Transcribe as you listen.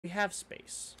We have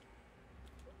space.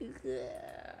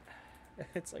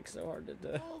 It's like so hard to do.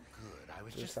 Oh, good. I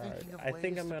was just decide. thinking of I ways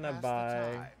think I'm to gonna pass buy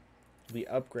the time. the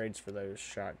upgrades for those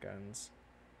shotguns.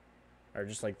 Or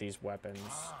just like these weapons.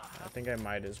 I think I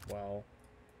might as well.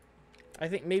 I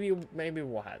think maybe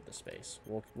we'll have the space.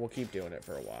 We'll keep doing it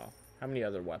for a while. How many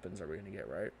other weapons are we gonna get,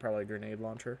 right? Probably a grenade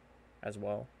launcher as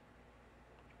well.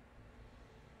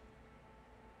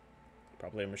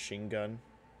 Probably a machine gun.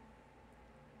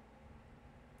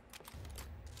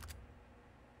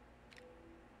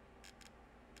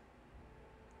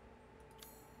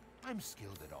 I'm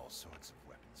skilled at all sorts of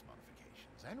weapons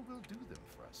modifications, and will do them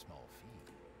for a small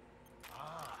fee.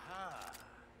 Aha!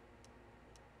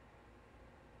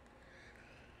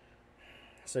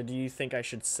 So do you think I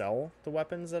should sell the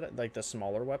weapons that, like the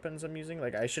smaller weapons I'm using?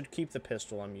 Like I should keep the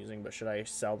pistol I'm using, but should I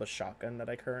sell the shotgun that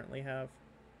I currently have?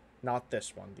 Not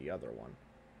this one, the other one.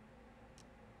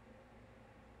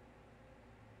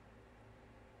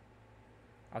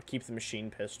 I'll keep the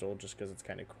machine pistol just because it's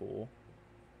kind of cool.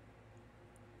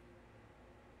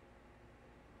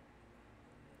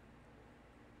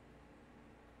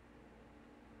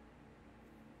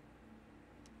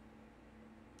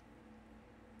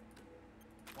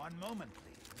 One moment,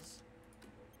 please.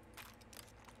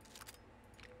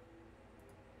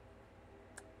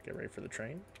 Get ready for the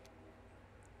train.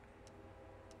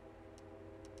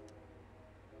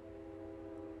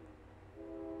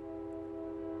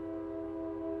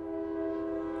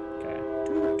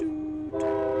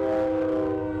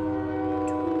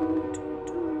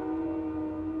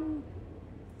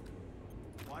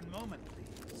 One moment,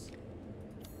 please.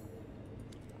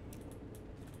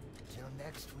 Till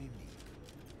next we meet.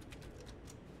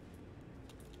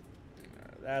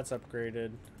 That's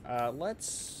upgraded.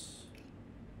 Let's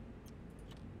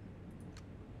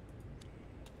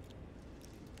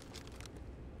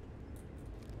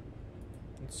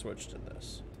switch to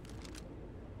this.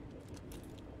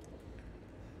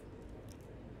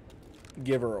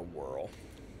 Give her a whirl.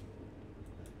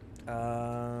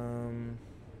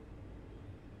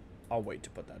 I'll wait to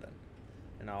put that in.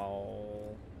 And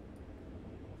I'll...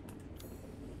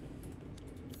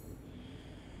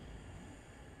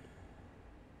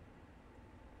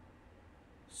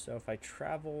 So if I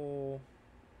travel...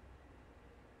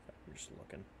 I'm just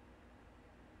looking.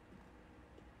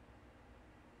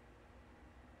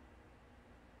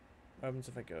 What happens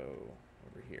if I go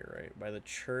over here, right? By the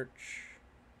church.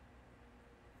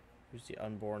 Use the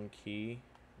unborn key.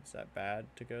 Is that bad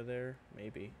to go there?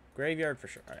 Maybe. Graveyard for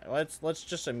sure. Alright, let's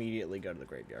just immediately go to the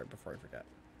graveyard before I forget.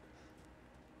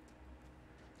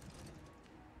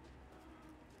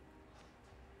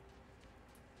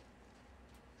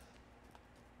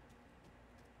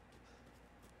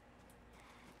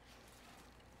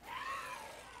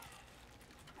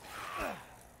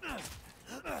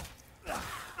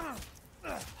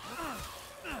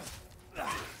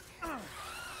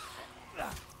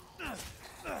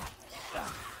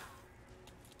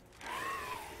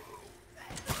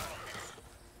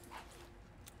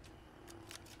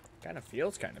 Kind of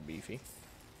feels kind of beefy.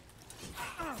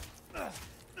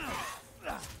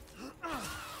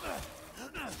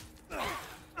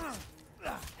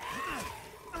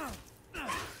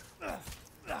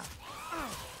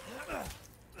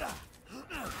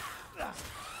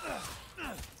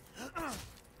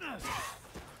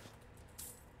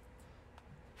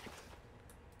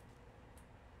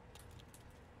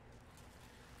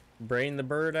 Brain the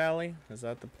bird alley? Is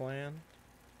that the plan?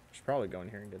 I should probably go in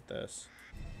here and get this.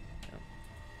 Yeah.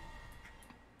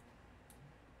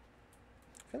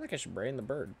 I feel like I should brain the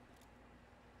bird.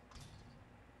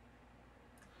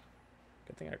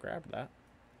 Good thing I grabbed that.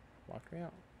 Locked me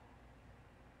out.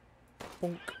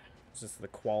 Bonk. Is this the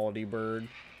quality bird?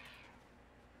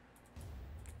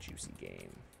 Juicy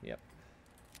game. Yep.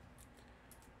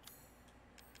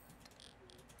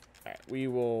 Alright, we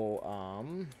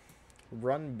will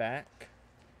run back.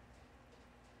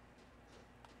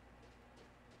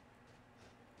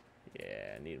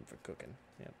 Yeah, I need them for cooking.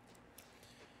 Yep.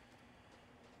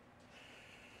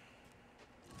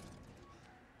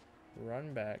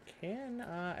 Run back. Can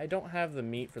I don't have the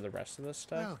meat for the rest of this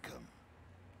stuff. Welcome.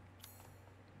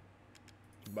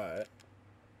 But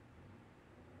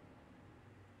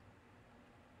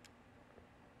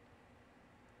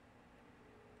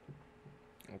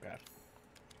okay.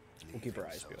 We'll keep our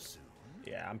eyes peeled. Soon?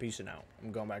 Yeah, I'm peacing out.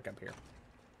 I'm going back up here.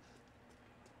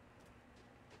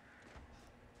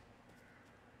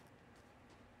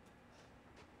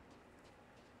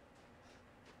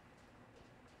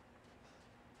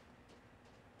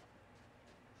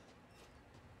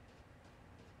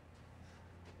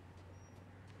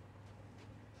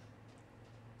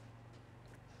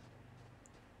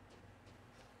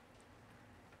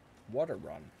 Water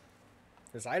run.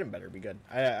 This item better be good.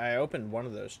 I opened one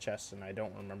of those chests and I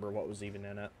don't remember what was even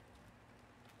in it.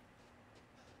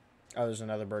 Oh, there's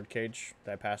another bird cage.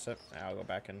 Did I pass it? I'll go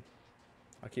back and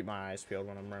I'll keep my eyes peeled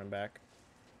when I'm running back.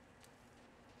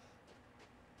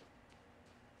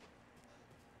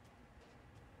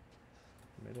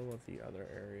 Middle of the other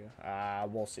area.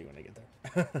 We'll see when I get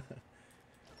there.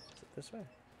 Is it this way?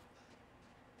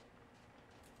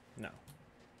 No.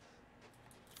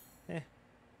 Eh.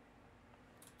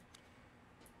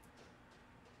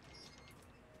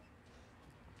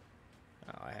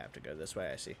 Oh, I have to go this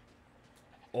way, I see.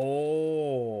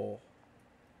 Oh.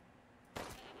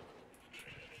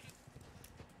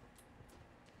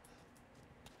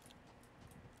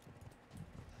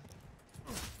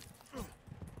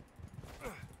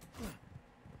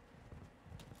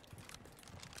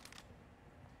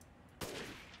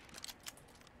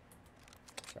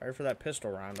 Sorry for that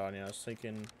pistol round on you. I was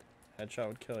thinking headshot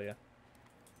would kill you.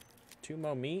 2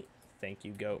 mo meat? Thank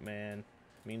you, goat man.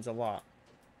 Means a lot.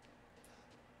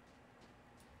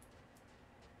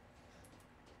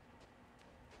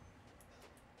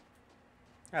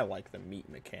 I like the meat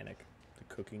mechanic. The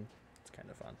cooking. It's kind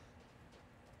of fun.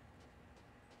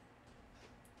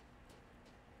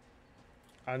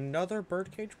 Another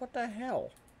birdcage? What the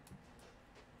hell?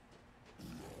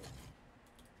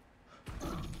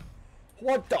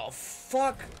 What the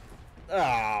fuck?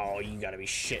 Oh, you gotta be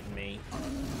shitting me.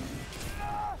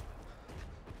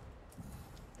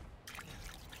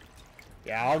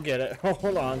 Yeah, I'll get it.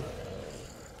 Hold on.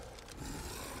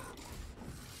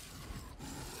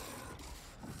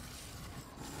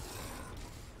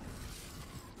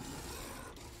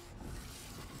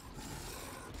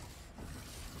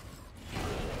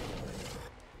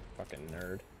 Fucking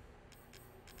nerd.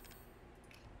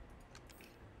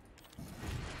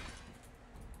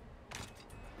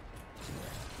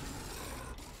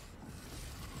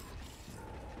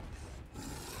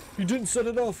 You didn't set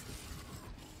it off.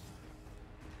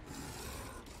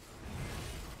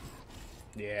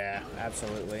 Yeah,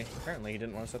 absolutely. Apparently he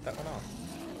didn't want to set that one off.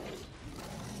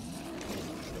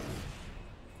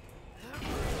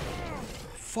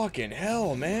 Fucking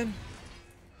hell, man.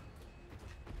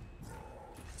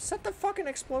 Set the fucking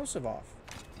explosive off.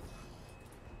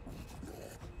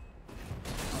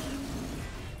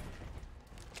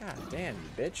 God damn, you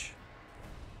bitch.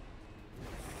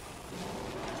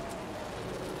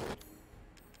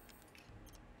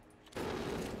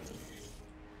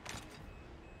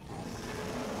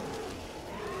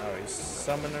 Oh, he's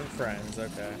summoning friends,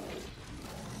 okay.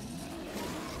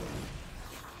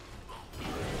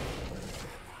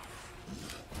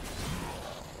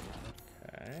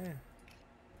 Okay.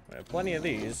 We have plenty of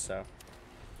these, so.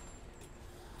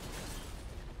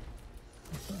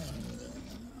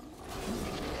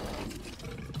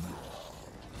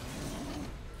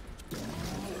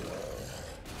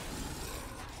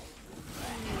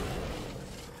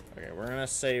 Okay, we're gonna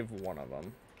save one of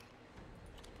them.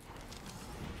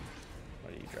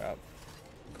 What do you drop?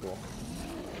 Cool.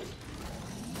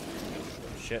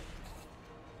 Shit.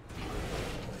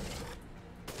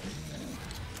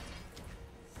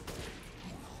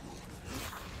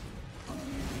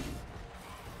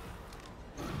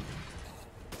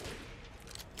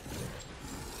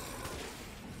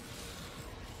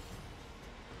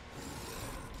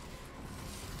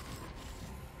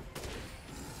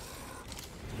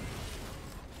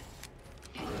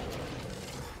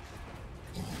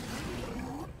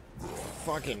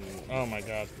 Fucking, oh my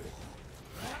god.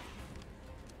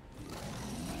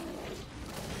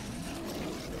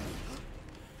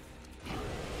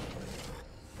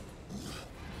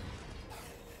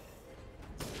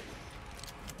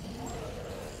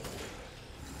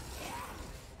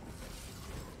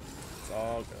 It's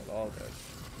all good, all good.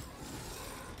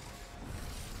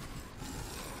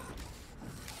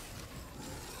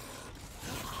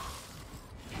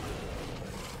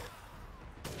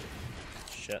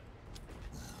 Shit.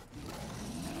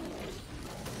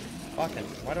 Fucking,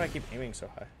 why do I keep aiming so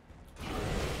high?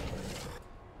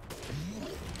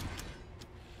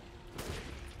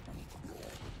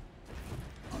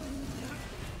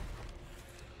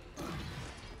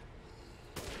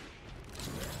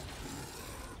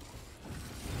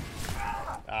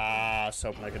 Ah, I was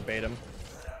hoping I could bait him.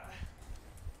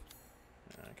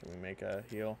 Can we make a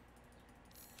heal?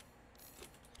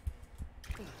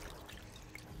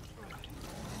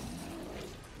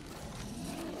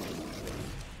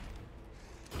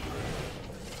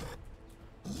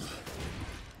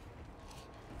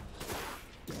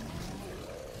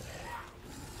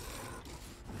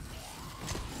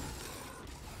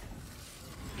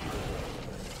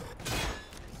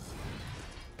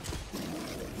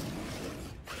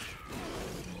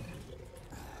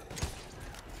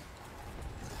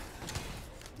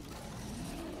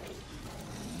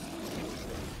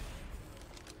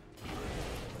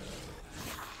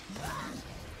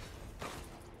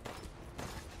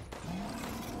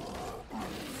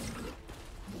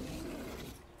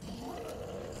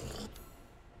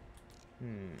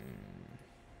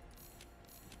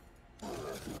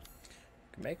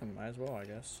 Make them, might as well, I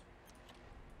guess.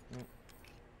 Nope.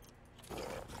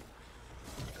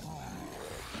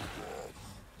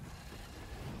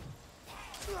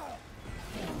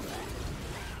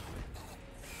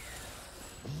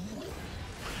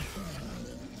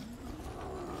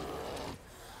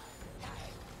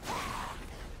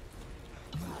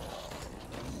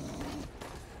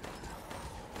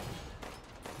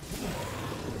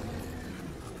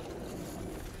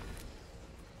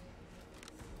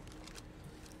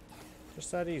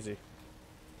 Just that easy.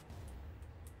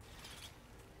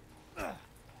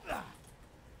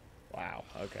 Wow,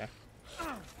 okay.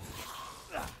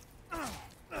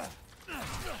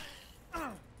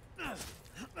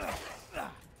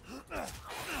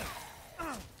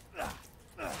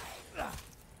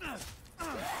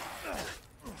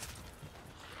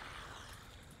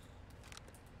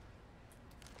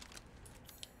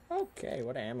 Okay,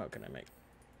 what ammo can I make?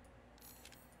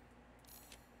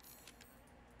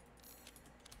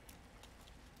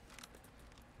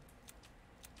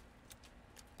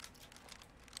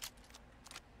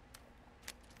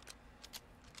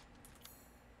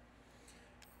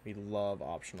 We love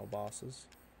optional bosses.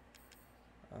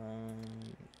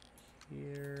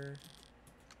 Here,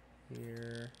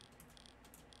 here,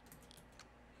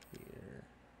 here.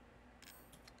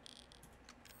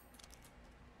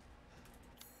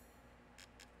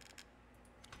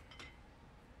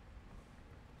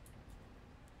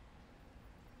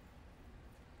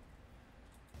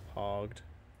 Hogged.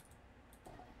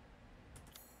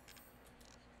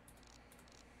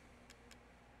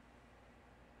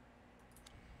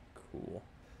 Cool.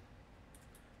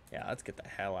 Yeah, let's get the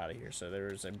hell out of here. So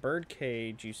there's a bird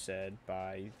cage, you said,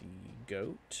 by the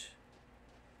goat.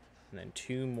 And then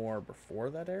 2 more before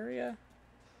that area?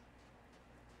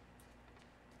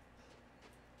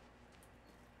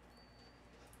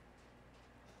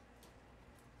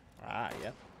 Ah,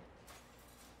 yep.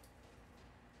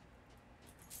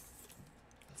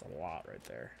 That's a lot right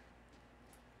there.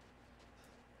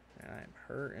 I'm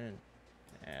hurting.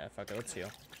 Yeah, fuck it, let's heal.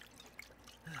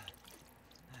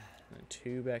 And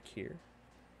 2 back here.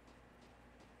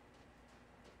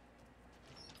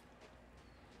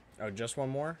 Oh, just 1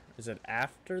 more? Is it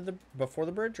before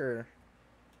the bridge, or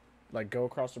like go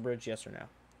across the bridge, yes or no?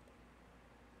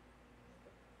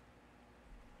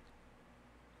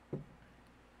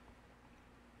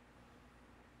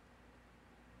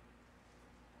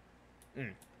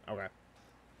 Okay.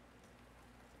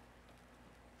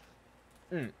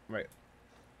 Right.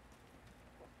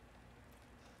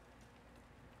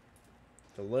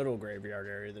 The little graveyard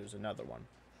area, there's another one.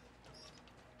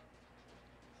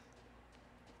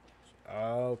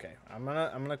 Okay, I'm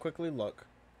gonna quickly look.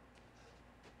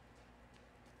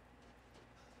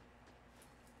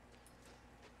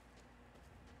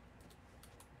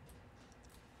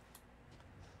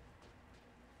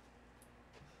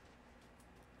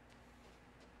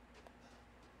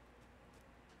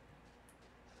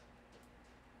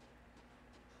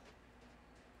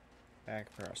 Back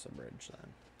across the bridge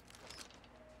then.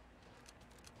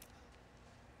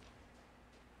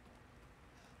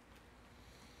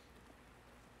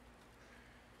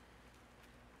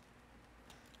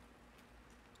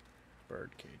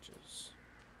 Bird cages.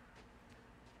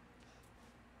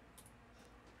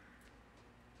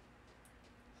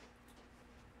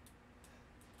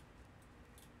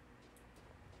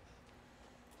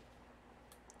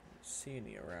 See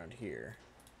any around here?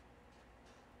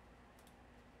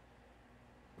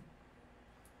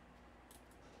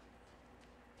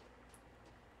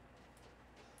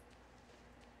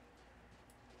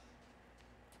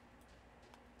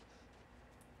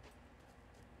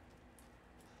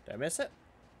 Did I miss it?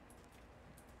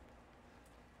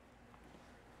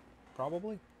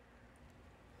 Probably.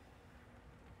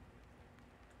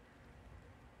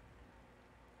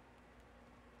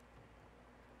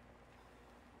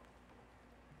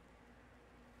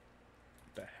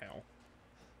 What the hell?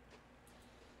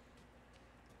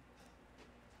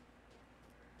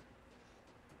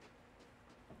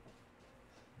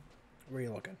 Where are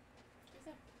you looking?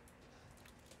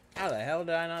 How the hell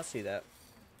did I not see that?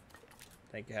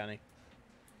 Thank you, honey.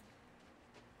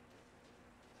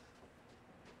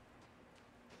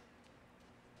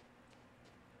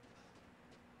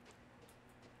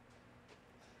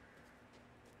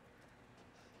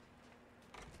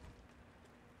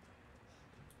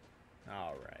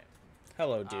 All right.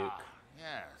 Hello, Duke.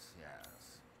 Yes,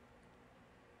 yes.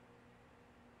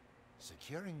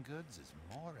 Securing goods is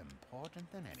more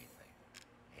important than anything.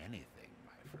 Anything,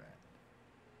 my friend.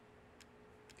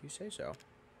 If you say so.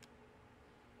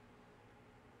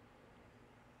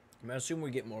 I'm gonna assume we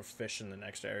get more fish in the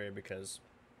next area because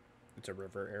It's a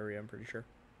river area, I'm pretty sure.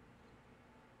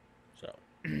 So,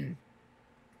 we'll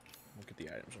get the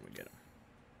items when we get them.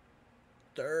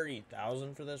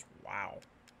 30,000 for this? Wow.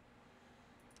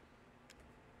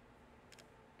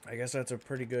 I guess that's a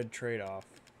pretty good trade-off.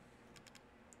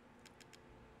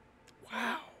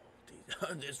 Wow.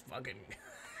 This fucking...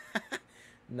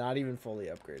 Not even fully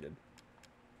upgraded.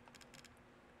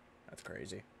 That's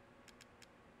crazy.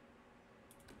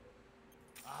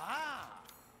 Ah!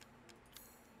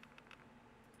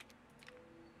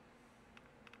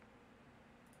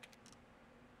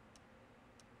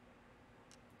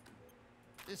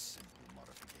 This simple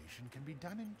modification can be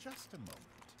done in just a moment.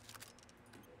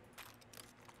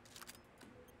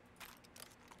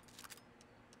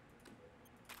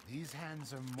 These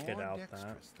hands are more Get out dexterous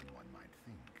that. than one might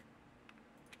think.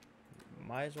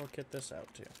 Might as well kit this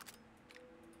out, too.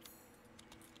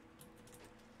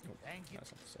 Oh, Thank you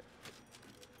that's not to say.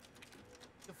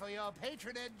 for your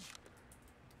patronage.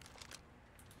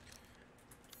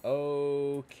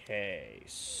 Okay,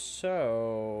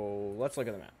 so let's look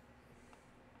at the map.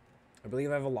 I believe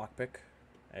I have a lockpick.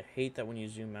 I hate that when you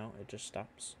zoom out, it just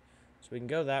stops. So we can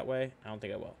go that way. I don't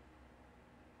think I will.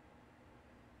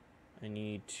 I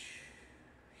need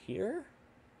here.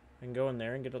 I can go in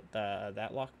there and get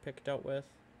that lockpick dealt with.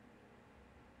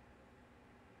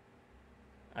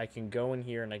 I can go in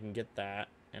here and I can get that,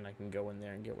 and I can go in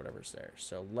there and get whatever's there.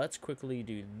 So let's quickly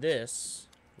do this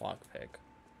lockpick.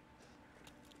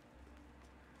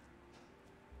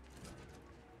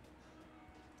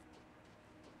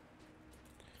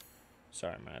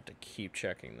 Sorry, I'm gonna have to keep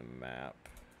checking the map.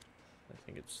 I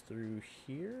think it's through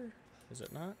here. Is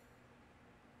it not?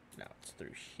 No, it's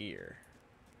through here.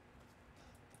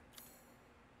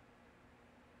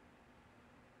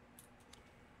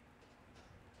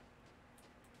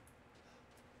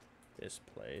 This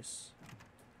place.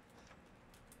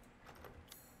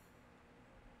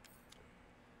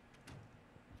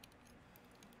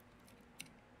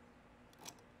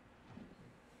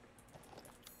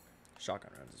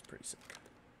 Shotgun rounds is pretty sick.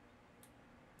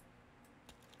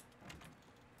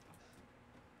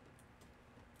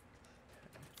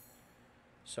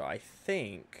 So I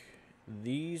think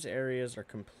these areas are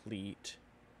complete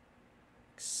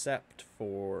except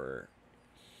for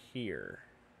here.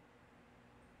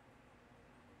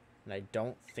 And I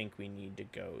don't think we need to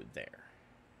go there.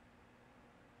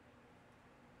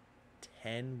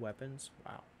 10 weapons?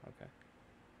 Wow, okay.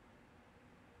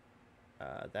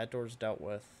 That door's dealt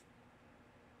with.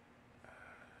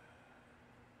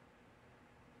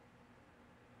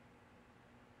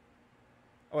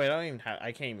 Oh wait,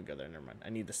 I can't even go there, never mind. I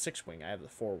need the 6-wing, I have the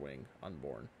 4-wing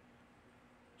unborn.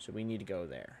 So we need to go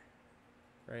there.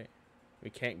 Right?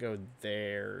 We can't go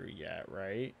there yet,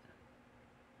 right?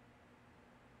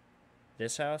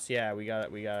 This house? Yeah, we got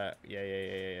it, yeah.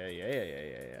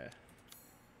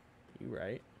 You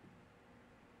right.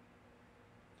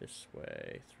 This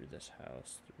way, through this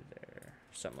house, through there.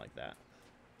 Something like that.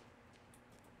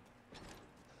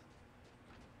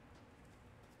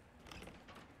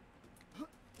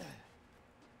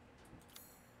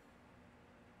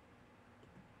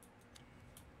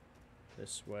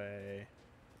 This way.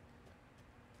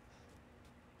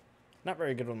 Not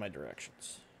very good with my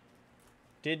directions.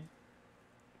 Did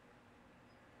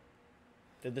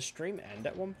the stream end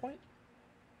at one point?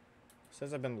 It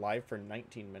says I've been live for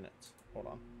 19 minutes. Hold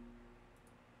on.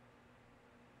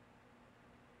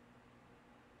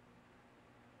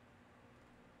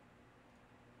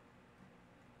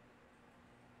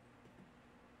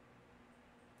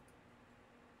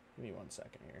 Give me 1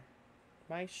 second here. Did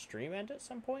my stream end at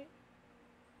some point?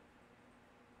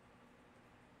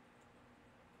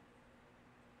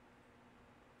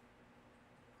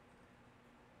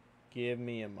 Give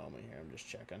me a moment here. I'm just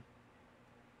checking.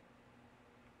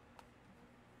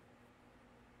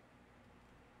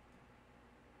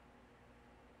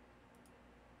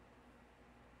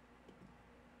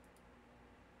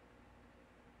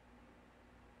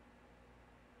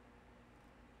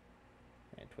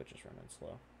 Man, Twitch is running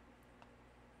slow.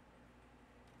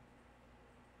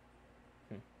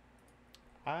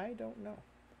 I don't know.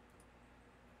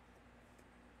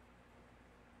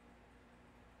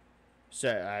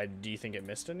 So, do you think it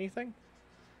missed anything?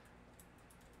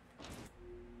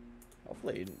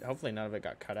 Hopefully none of it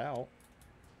got cut out.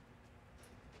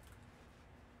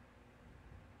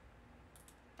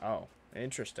 Oh,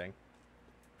 interesting.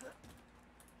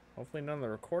 Hopefully none of the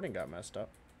recording got messed up.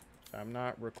 I'm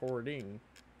not recording.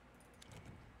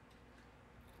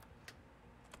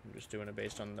 I'm just doing it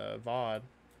based on the VOD.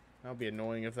 That'll be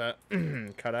annoying if that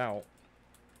cut out.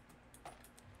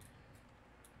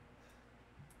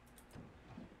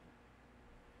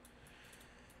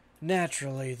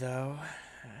 Naturally, though,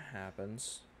 it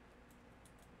happens.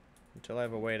 Until I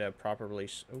have a way to properly...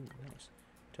 Oh, nice.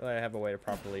 Until I have a way to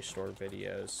properly store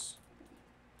videos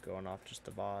going off just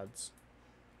the VODs.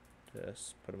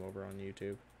 Just put them over on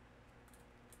YouTube.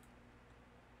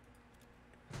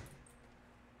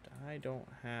 I don't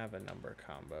have a number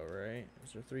combo, right?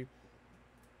 Is there 3?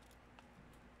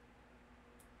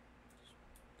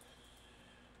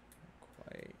 Not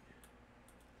quite.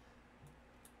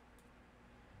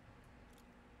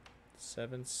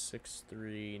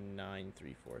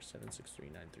 763-934.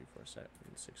 763-934.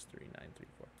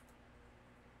 763-934.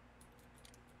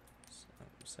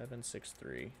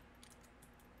 763.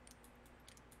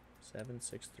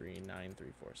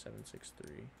 763-934.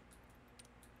 763.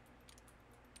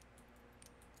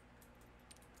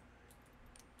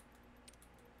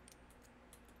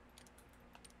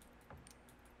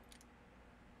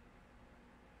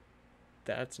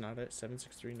 That's not it.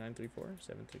 763-934.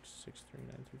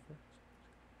 763-934.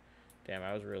 Damn,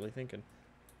 I was really thinking.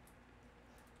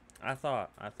 I thought.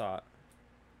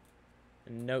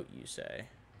 Note, you say.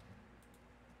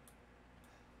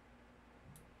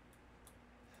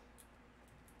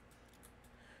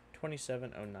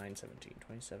 $27.09.17.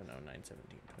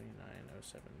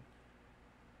 $27.09.17.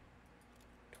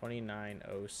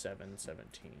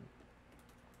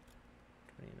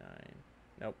 $29.07.17.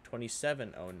 Nope.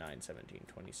 27.09.17.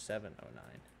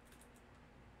 27.09.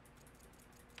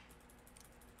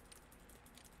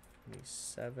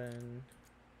 27.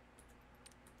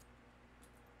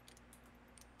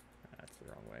 That's the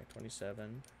wrong way.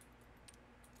 27.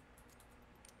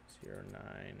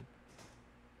 09.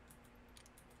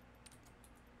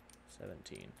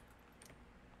 17.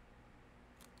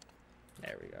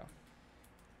 There we go.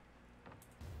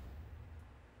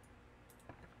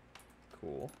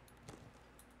 Cool.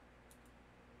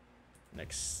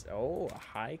 Next, oh, a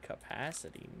high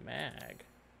capacity mag.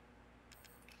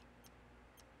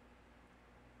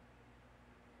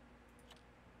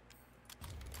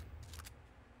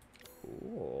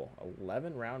 Cool.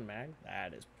 11 round mag.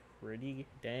 That is pretty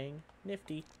dang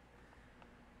nifty.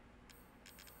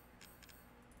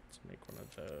 Let's make one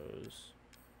of those.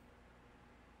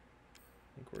 I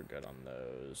think we're good on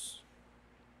those.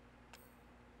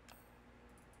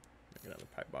 Make another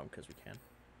pipe bomb because we can.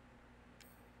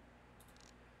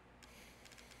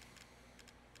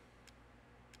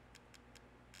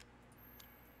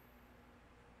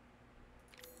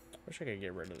 Wish I could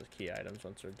get rid of the key items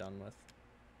once they're done with.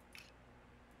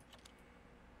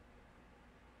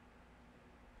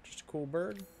 Just a cool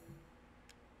bird.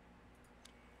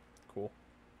 Cool.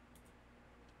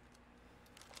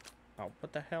 Oh,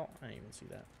 what the hell? I didn't even see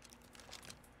that.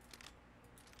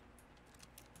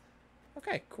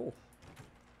 Okay, cool.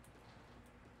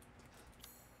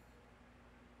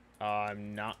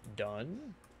 I'm not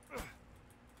done?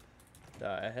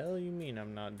 The hell you mean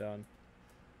I'm not done?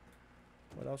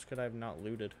 What else could I have not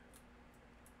looted?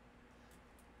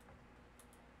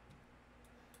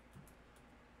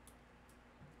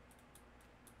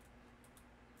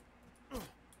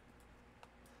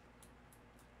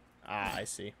 Ah, I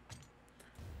see.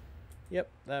 Yep,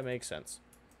 that makes sense.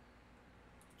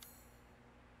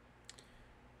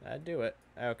 That'd do it.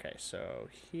 Okay, so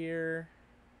here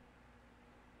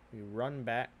we run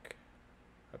back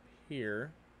up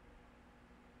here.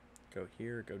 Go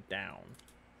here, go down.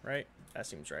 Right? That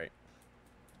seems right.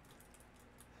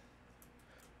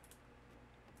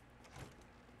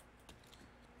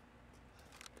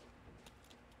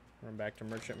 Run back to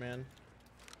Merchant Man.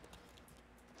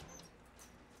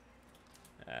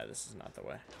 Ah, this is not the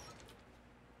way.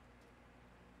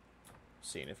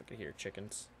 Seeing if I can hear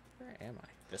chickens. Where am I?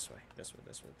 This way, this way,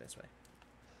 this way, this way.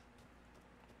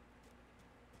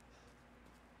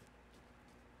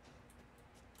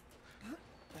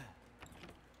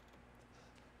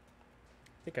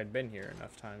 I think I'd been here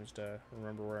enough times to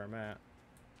remember where I'm at.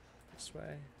 This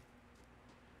way.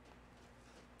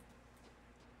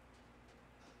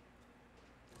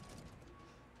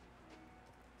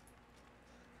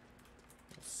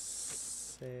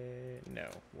 No,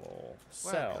 we'll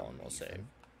sell and we'll save.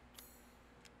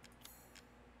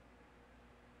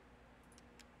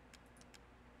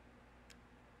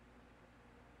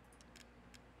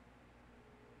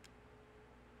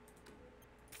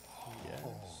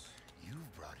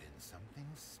 You've brought in something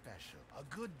special. A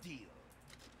good deal.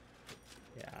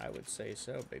 Yeah, I would say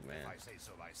so, big man. If I say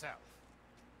so myself.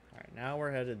 Alright, now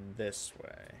we're headed this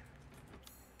way.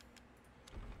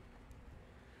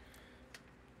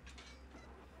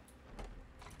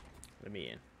 Let me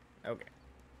in. Okay.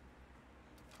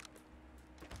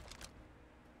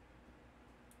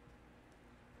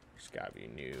 There's gotta be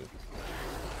new.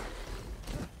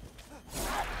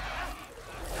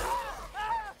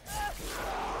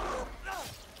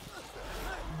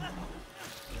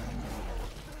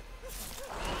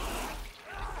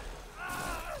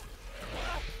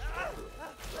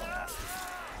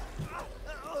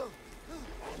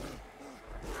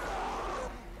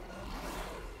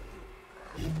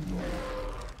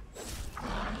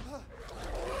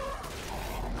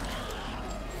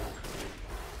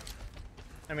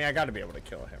 I mean, I gotta be able to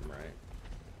kill him, right?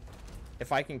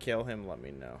 If I can kill him, let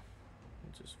me know.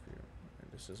 Just for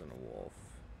this isn't a wolf.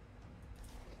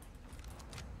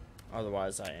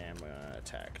 Otherwise, I am gonna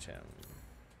attack him.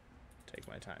 Take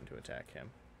my time to attack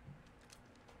him.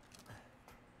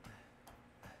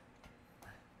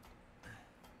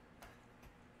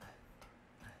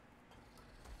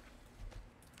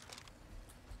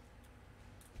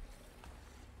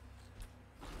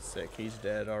 Sick, he's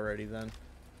dead already then.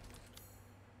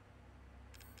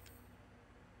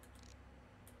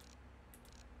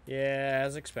 Yeah,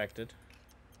 as expected.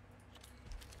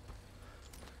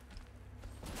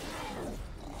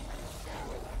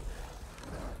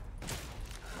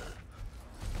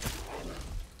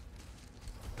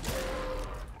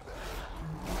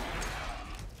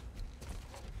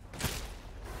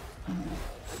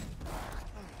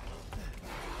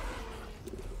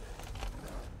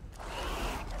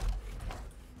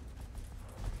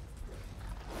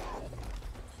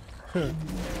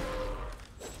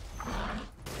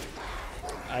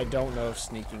 I don't know if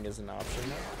sneaking is an option.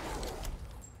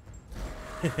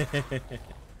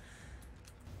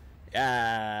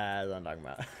 Yeah, that's what I'm talking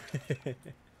about.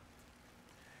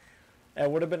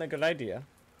 It would have been a good idea,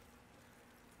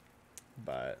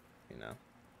 but you know,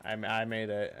 I made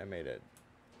it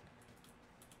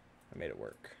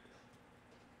work.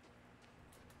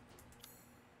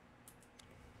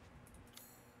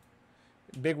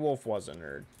 Big Wolf was a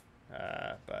nerd,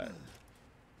 but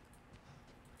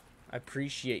I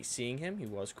appreciate seeing him. He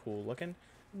was cool looking.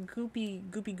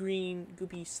 Goopy green,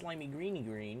 goopy slimy greeny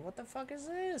green. What the fuck is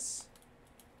this?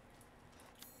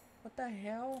 What the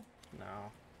hell?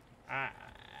 No.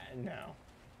 No.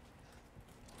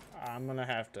 I'm gonna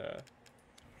have to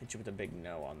hit you with a big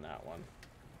no on that one.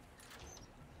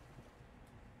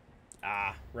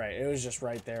 Ah, right. It was just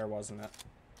right there, wasn't it?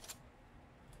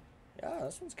 Yeah,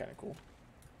 this one's kind of cool.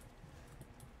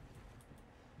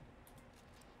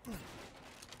 So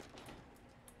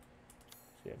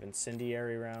you have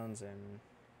incendiary rounds and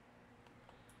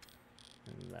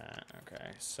that.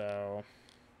 Okay, so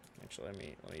actually let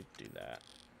me do that.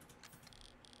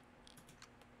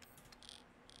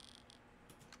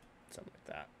 Something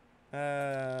like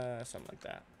that. Something like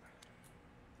that.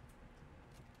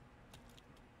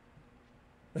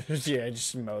 Yeah,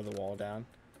 just mow the wall down.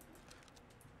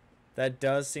 That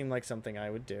does seem like something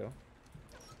I would do.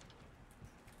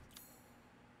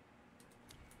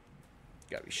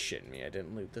 You gotta be shitting me, I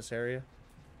didn't loot this area.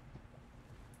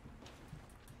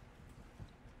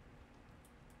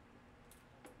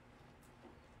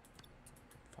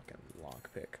 Fucking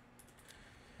lockpick.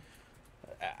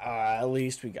 At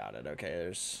least we got it. Okay,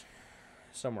 there's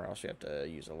somewhere else we have to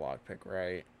use a lockpick,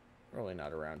 right? Really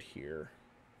not around here.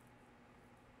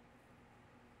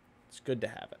 It's good to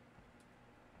have it.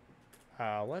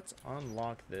 Let's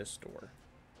unlock this door.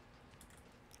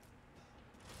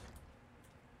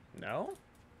 No?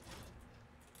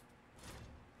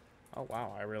 Oh,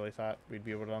 wow. I really thought we'd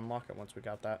be able to unlock it once we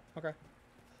got that. Okay.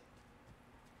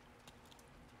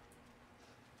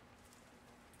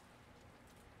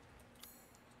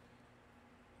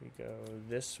 We go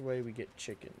this way, we get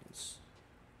chickens.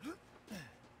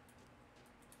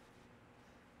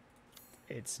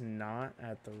 It's not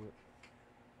at the...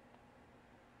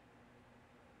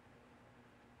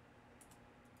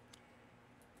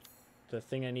 The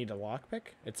thing I need to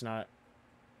lockpick? It's not...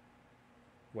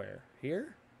 Where?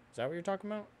 Here? Is that what you're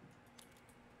talking about?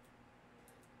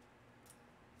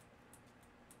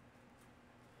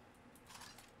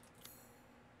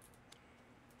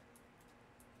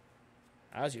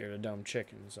 I was here to dumb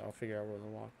chickens. I'll figure out where the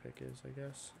lockpick is, I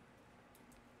guess.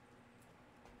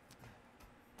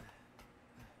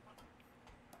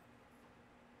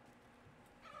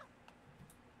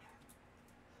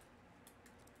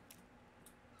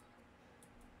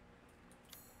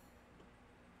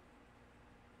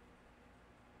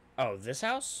 Oh, this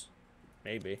house?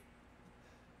 Maybe.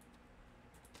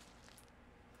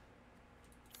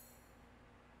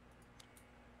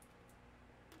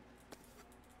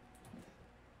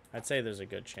 I'd say there's a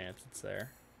good chance it's there.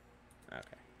 Okay.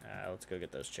 Let's go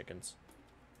get those chickens.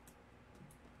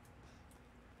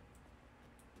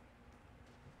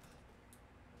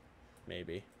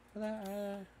 Maybe.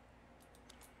 Can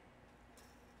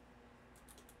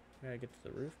I get to the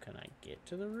roof? Can I get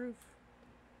to the roof?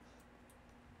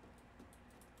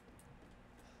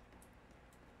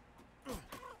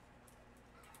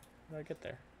 How do I get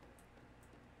there?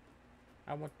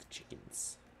 I want the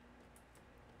chickens.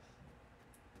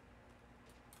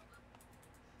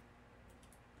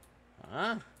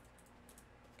 Huh?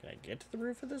 Can I get to the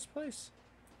roof of this place?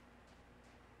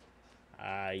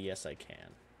 Yes I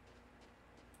can.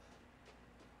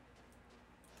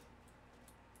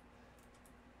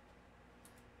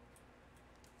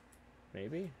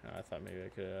 Maybe? Oh, I thought maybe I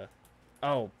could,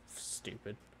 Oh,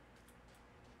 stupid.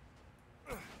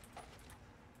 Oh,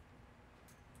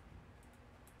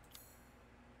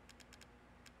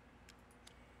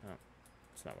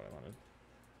 that's not what I wanted.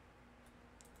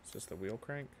 Is this the wheel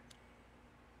crank?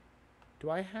 Do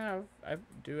I have...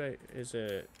 Is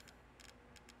it...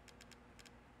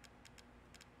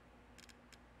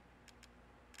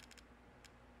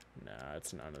 Nah,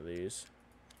 it's none of these.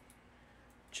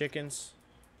 Chickens,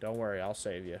 don't worry, I'll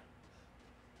save you.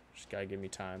 Just gotta give me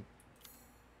time.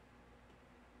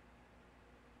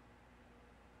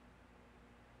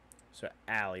 So,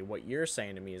 Allie, what you're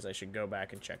saying to me is I should go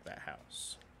back and check that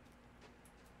house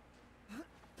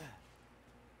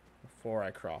before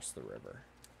I cross the river.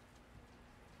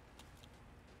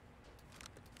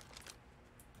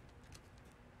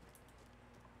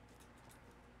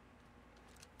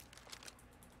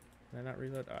 Can I not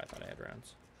reload? Oh, I thought I had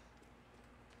rounds.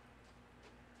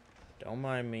 Don't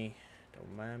mind me.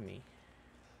 Don't mind me.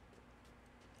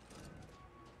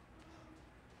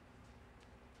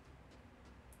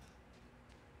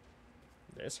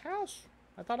 This house?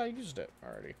 I thought I used it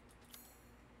already.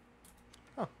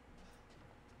 Huh.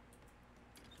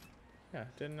 Yeah,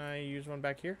 didn't I use one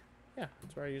back here? Yeah,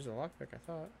 that's where I used the lockpick, I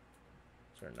thought.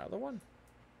 Is there another one?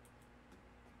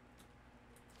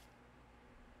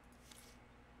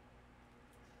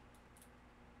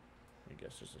 I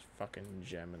guess there's a fucking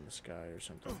gem in the sky or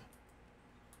something.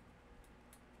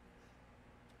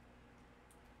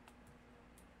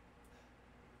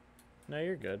 No,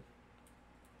 you're good.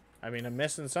 I mean, I'm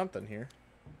missing something here.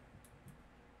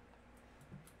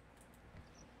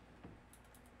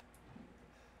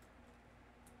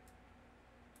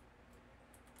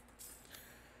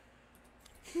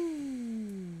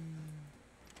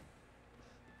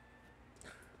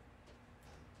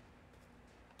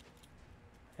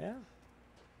 Yeah.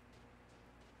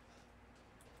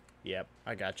 Yep,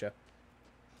 I gotcha.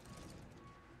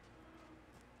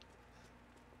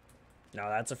 No,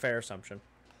 that's a fair assumption.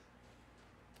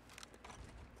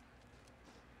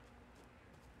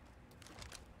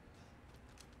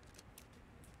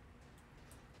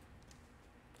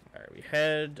 Alright, we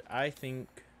head, I think...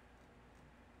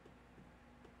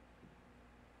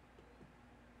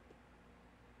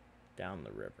 down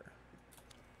the river.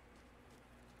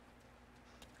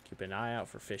 Keep an eye out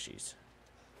for fishies.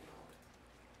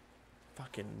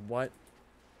 Fucking what?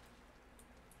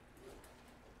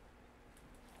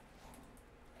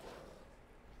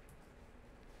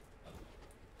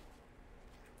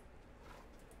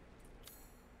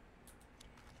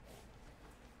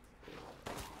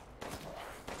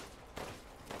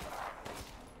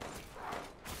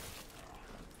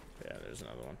 Yeah, there's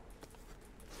another one.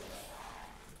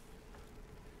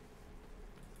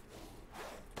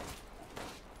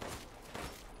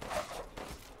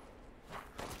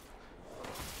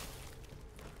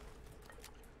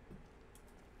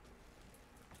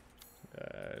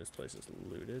 This place is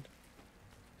looted.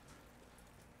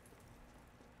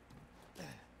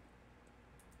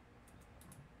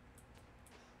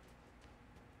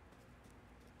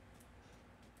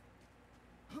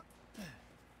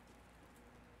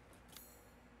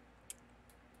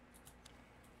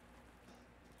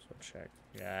 So check.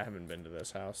 Yeah, I haven't been to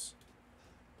this house.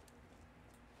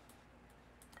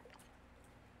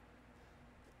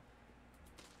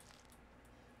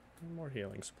 More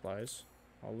healing supplies.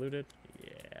 All looted?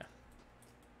 Yeah.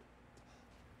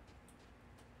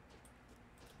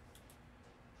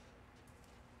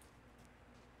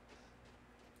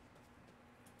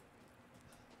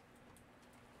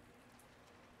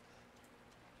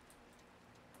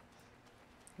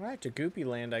 Alright, to Goopy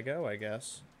Land I go, I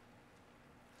guess.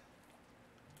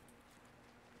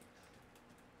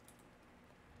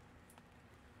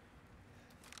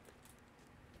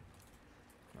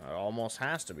 It almost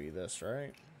has to be this,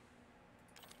 right?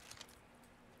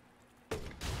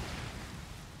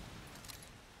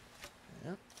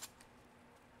 Yep.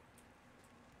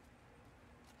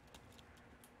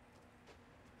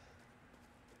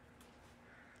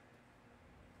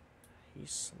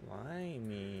 He's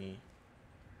slimy.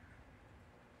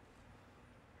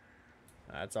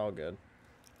 That's all good.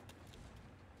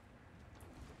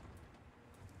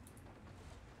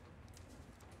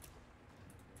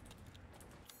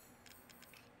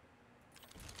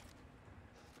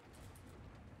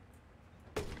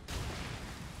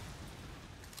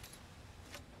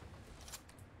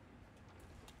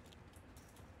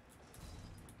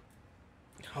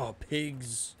 Oh,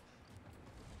 pigs.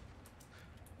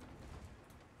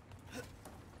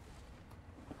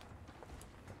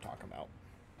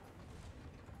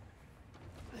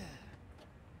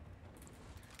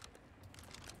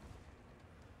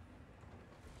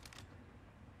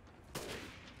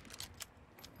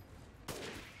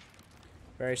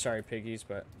 Very sorry, piggies,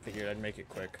 but figured I'd make it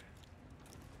quick.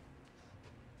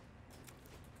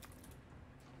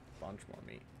 Bunch more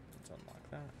meat. Let's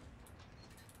unlock that.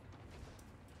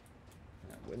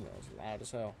 That windmill's loud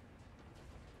as hell.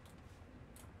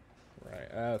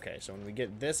 Right, okay, so when we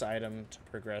get this item to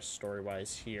progress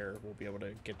story-wise here, we'll be able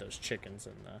to get those chickens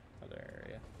in the other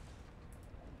area.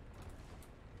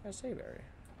 A save area.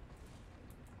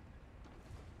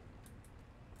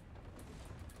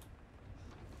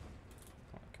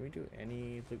 Can we do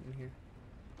any loot in here?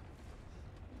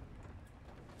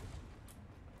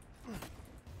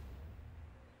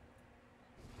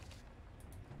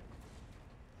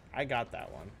 I got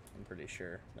that one, I'm pretty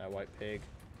sure. That white pig.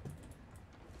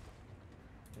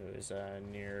 It was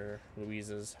near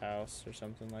Louisa's house or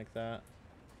something like that.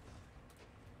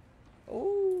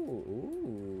 Oh,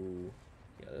 ooh.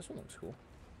 Yeah, this one looks cool.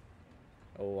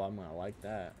 Oh, I'm gonna like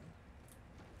that.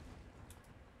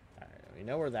 Alright, we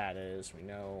know where that is. We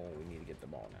know we need to get the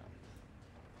ball now.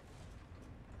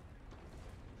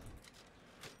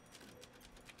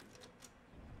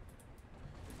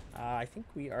 I think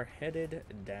we are headed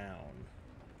down.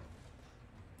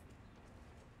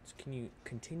 So can you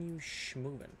continue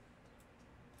schmoving?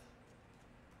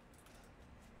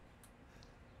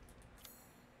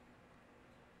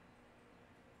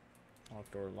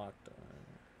 Locked door locked.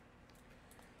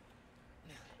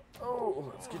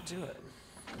 Oh, let's get to it.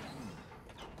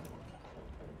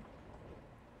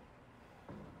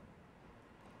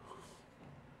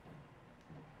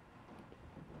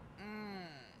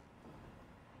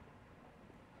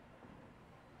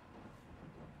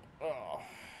 Oh.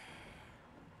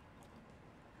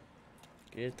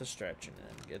 Get the stretching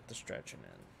in. Get the stretching in.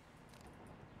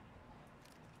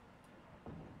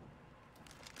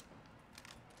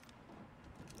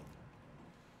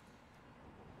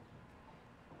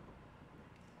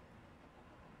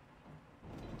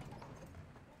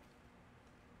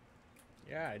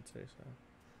 Yeah, I'd say so.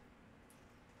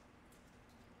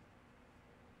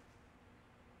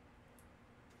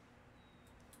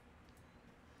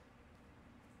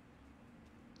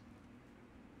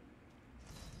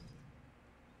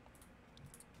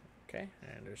 Okay,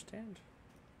 I understand.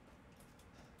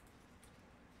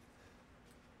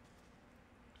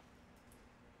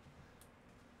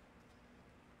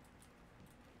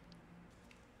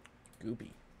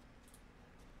 Goopy.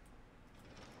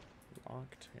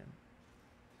 Locked in.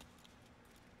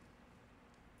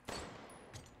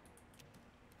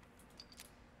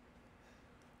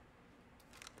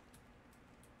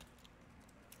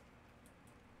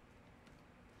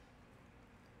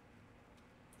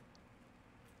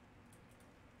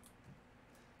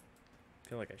 I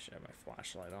feel like I should have my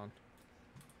flashlight on.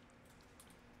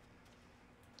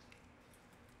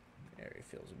 The area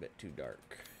feels a bit too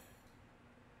dark.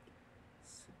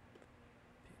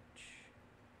 Pitch.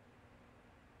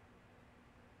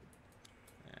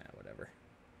 Whatever.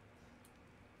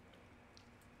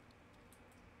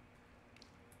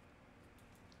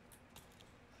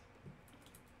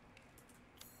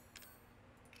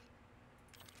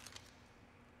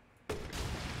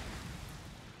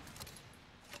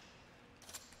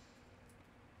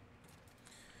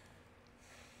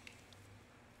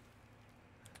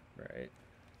 Right.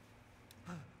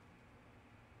 Why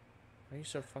are you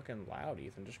so fucking loud,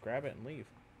 Ethan? Just grab it and leave.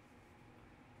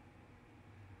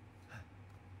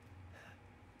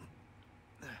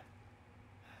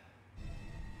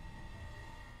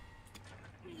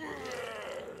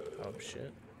 Oh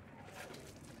shit.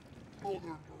 Mother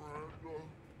Miranda,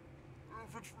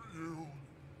 if it's for you,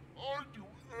 I'd do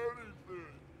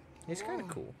anything. He's kind of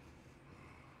cool.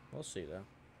 We'll see though.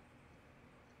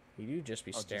 You do just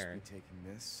be staring. I'll just be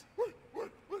taking this. Wait.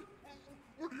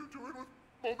 What are you doing with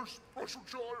Mother's special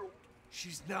child?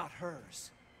 She's not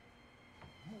hers.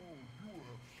 Oh, you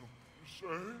have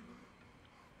something to say?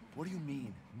 What do you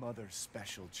mean, mother's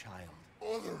special child?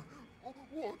 Mother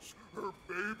wants her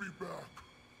baby back.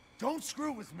 Don't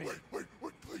screw with me. Wait,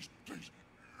 please. If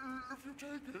you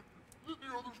take it, then the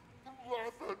others will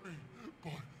laugh at me.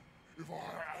 But if I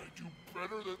do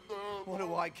better than them... What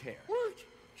do I care? Wait,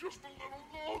 just a little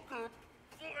longer,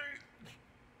 please.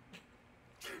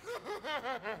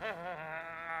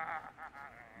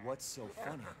 What's so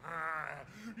funny?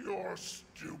 You're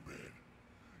stupid.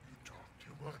 You talk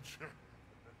too much.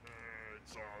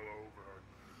 It's all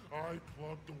over. I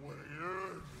plugged the way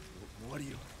in. What do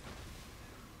you...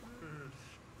 This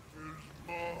is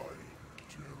my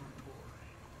territory.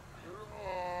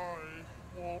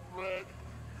 I won't let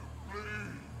you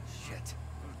leave. Shit.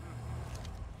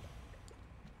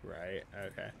 Right,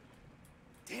 okay.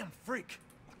 Damn freak.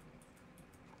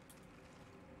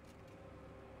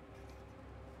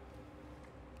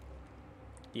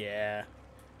 Yeah.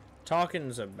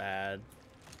 Talking's a bad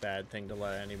thing to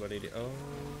let anybody do. Oh.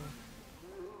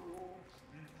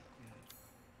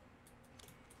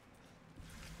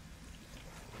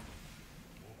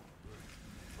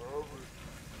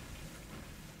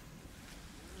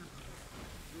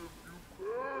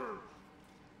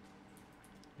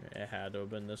 It had to have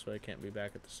been this way. Can't be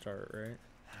back at the start, right?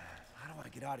 How do I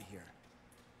get out of here?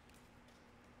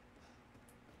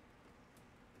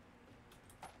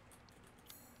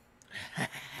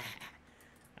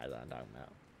 That's what I'm talking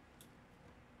about.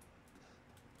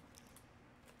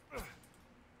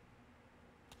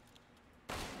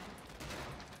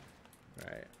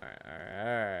 Alright.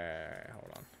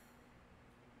 Hold on.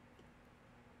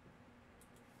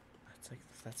 That's like,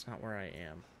 that's not where I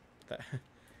am. That.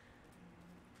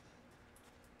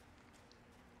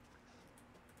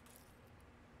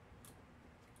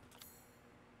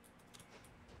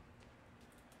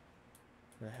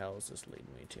 The hell is this leading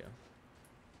me to?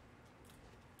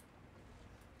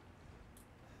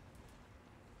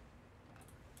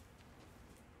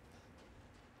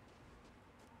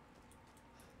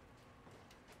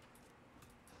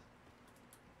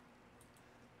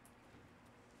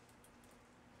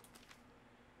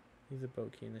 Leave the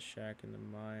boat key in the shack in the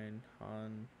mine.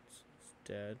 Hans is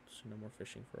dead, so no more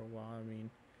fishing for a while. I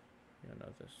mean, you don't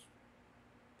know this.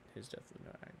 His death was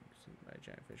no accident by a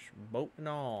giant fish. Boat and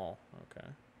all. Okay.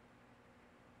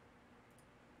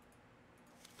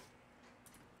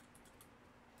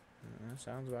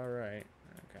 Sounds about right.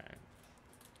 Okay.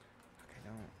 Okay,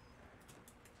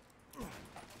 don't.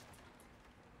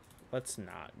 Let's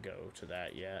not go to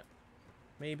that yet.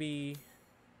 Maybe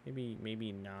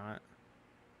not.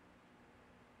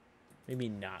 Maybe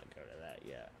not go to that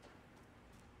yet.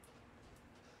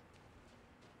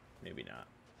 Maybe not.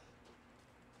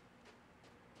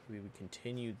 We would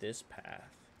continue this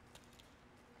path.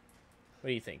 What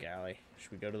do you think, Allie?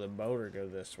 Should we go to the boat or go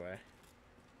this way?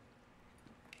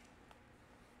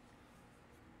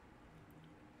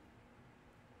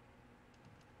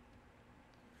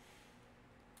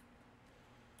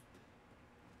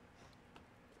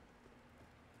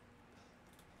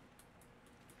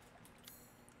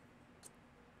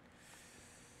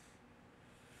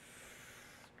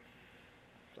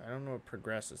 I don't know what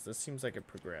progresses. This seems like it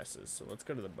progresses, so let's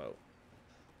go to the boat.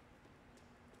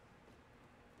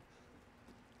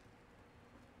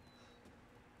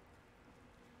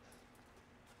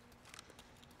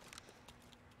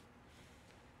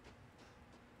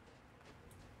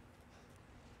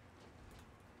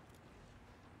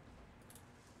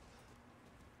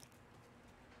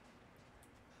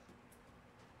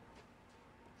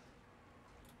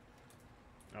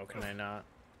 Oh, can I not?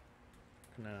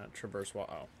 Can I not traverse wall?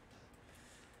 Oh.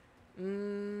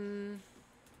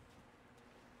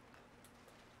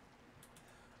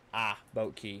 Ah,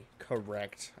 boat key.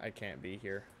 Correct. I can't be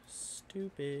here.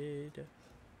 Stupid.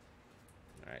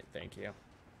 Alright, thank you.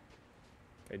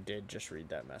 I did just read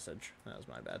that message. That was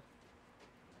my bad.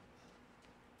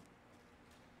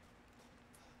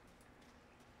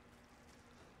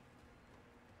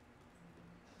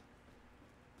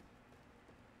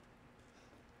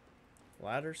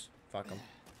 Ladders? Fuck them.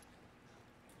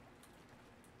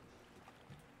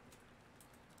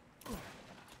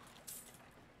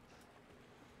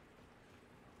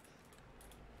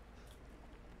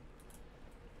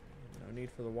 No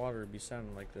need for the water to be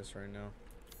sounding like this right now.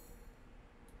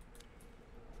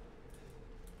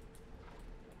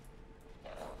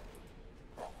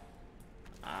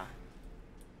 Ah.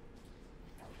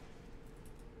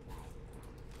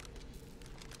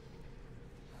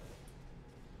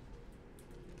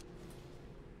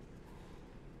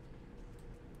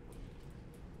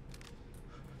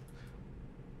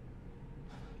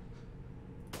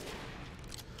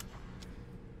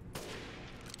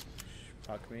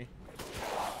 Fuck me.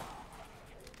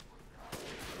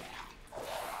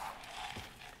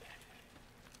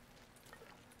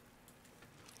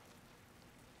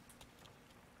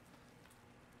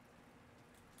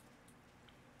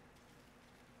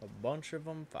 A bunch of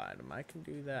them, fight them. I can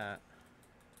do that.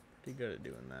 Pretty good at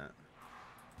doing that.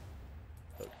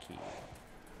 Boat key.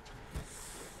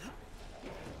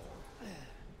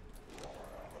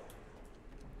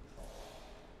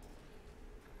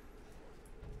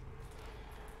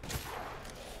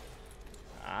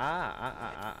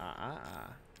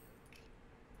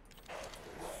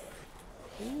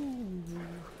 Ooh.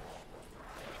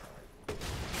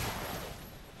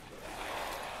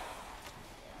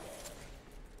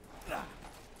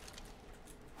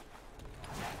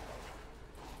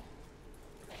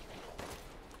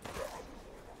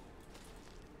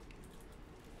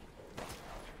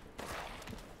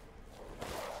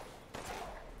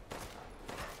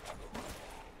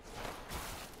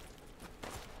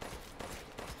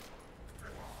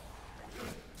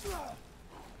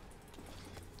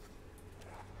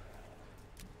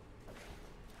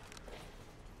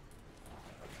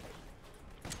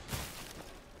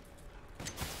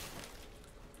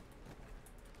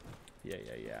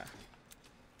 Yeah.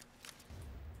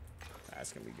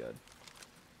 That's gonna be good.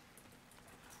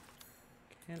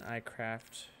 Can I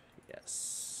craft?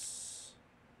 Yes.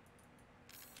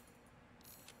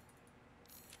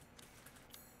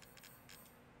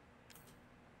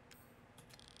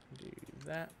 Do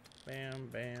that. Bam,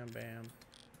 bam, bam.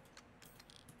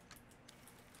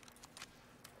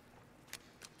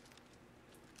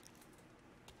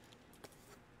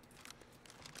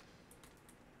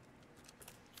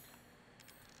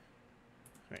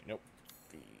 Alright, nope.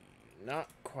 Not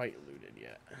quite looted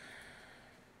yet.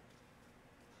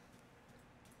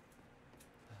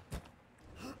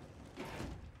 I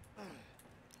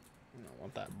don't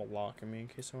want that blocking me in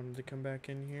case I wanted to come back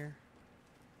in here.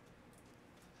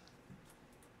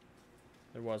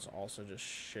 There was also just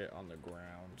shit on the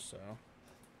ground, so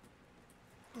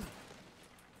if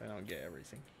I don't get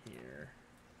everything here.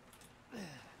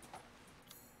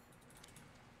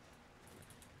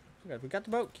 Okay, we got the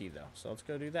boat key though, so let's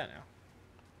go do that now.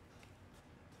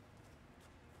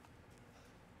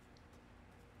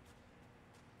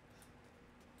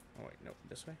 Oh wait, nope,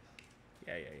 this way?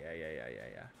 Yeah.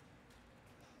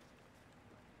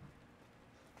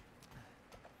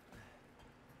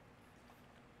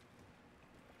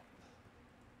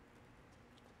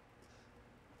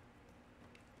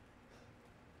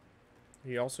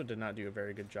 He also did not do a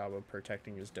very good job of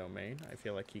protecting his domain. I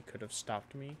feel like he could have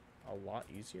stopped me a lot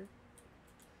easier.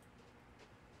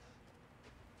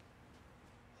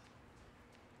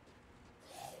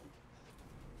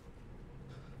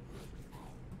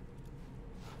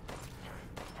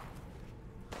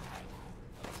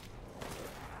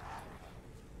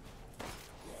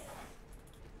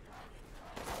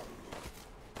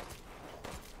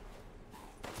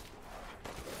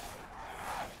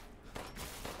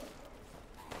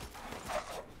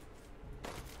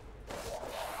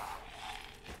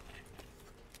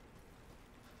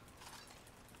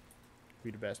 Be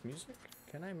the best music.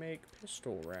 Can I make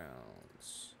pistol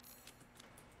rounds?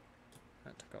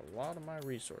 That took a lot of my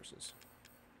resources.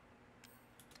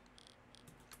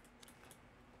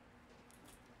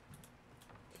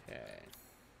 Okay.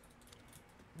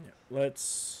 Yeah,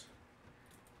 let's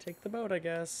take the boat, I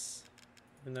guess.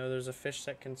 Even though there's a fish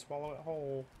that can swallow it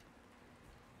whole.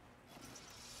 It's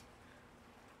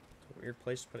a weird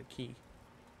place to put a key.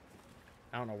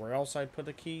 I don't know where else I'd put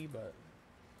a key, but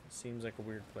it seems like a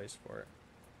weird place for it.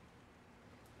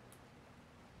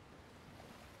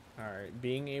 Alright,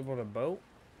 being able to boat.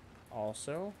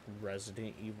 Also,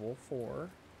 Resident Evil 4.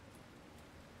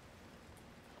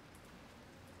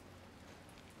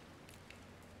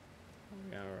 I'm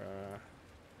gonna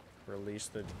release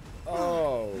the...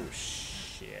 Oh,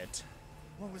 shit.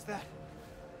 What was that?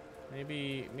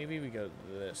 Maybe we go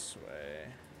this way.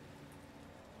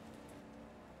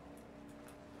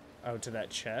 Oh, to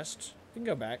that chest? We can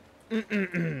go back.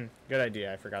 Good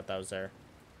idea. I forgot that was there.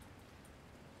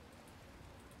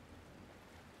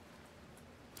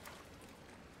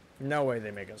 No way they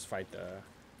make us fight the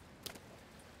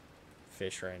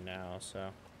fish right now, so.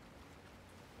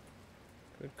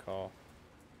 Good call.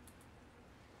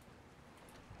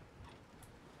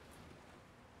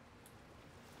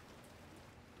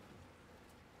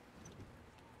 I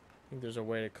think there's a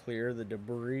way to clear the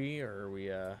debris, or we,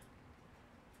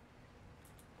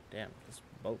 Damn, this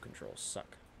boat controls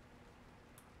suck.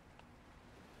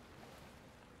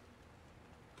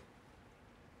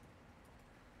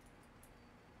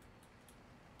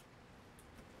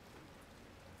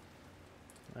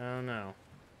 I don't know.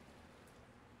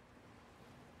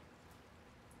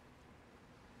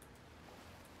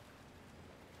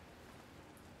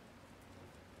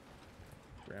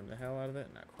 Ram the hell out of it?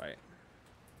 Not quite.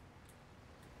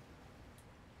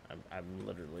 I'm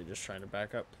literally just trying to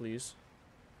back up, please.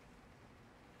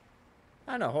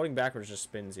 I don't know, holding backwards just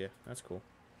spins you. That's cool.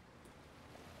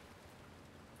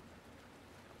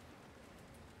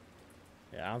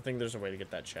 Yeah, I don't think there's a way to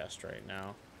get that chest right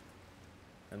now.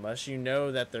 Unless you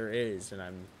know that there is, and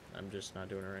I'm just not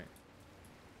doing it right.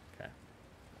 Okay.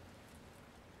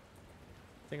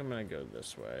 I think I'm gonna go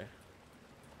this way.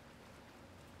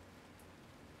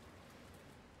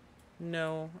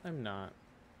 No, I'm not.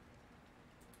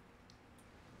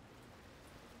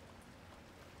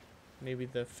 Maybe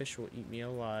the fish will eat me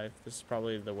alive. This is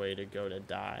probably the way to go to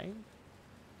die,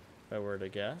 if I were to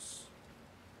guess.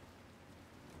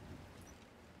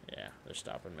 Yeah, they're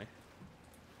stopping me.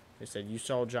 They said, you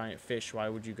saw a giant fish. Why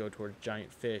would you go towards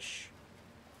giant fish?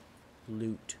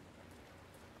 Loot.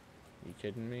 You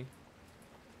kidding me?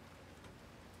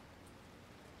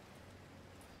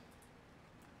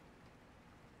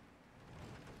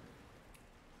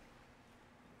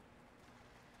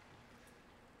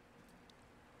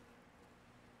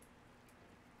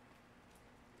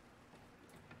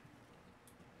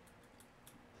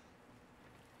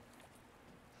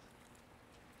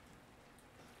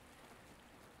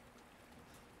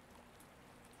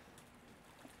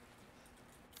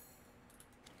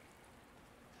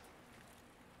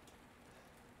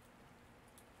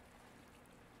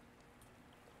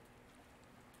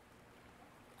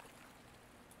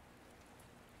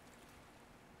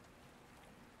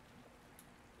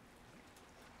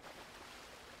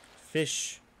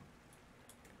 Fish.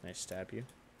 Nice stab you.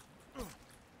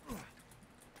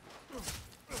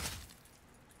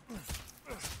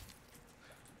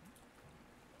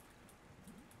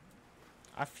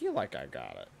 I feel like I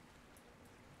got it.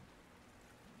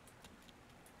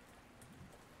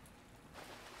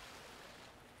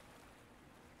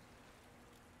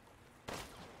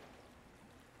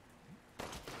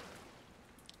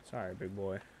 Sorry, big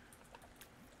boy.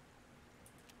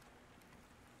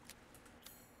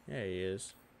 Yeah, he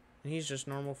is. And he's just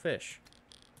normal fish.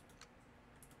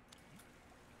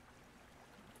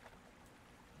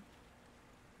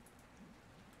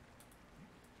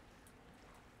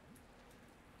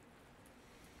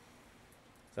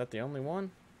 Is that the only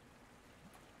one?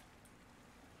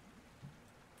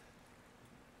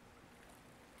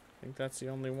 I think that's the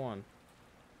only one.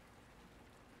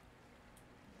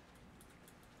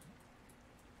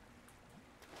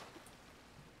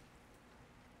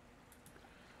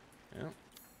 Yep.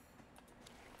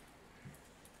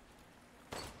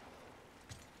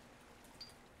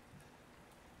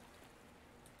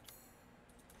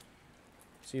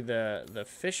 See, the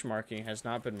fish marking has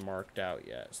not been marked out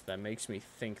yet, so that makes me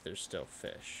think there's still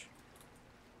fish.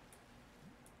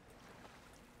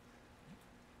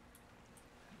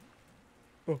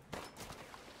 Oh.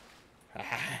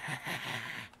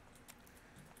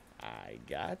 I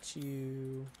got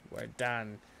you. We're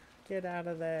done. Get out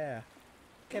of there.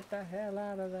 Get the hell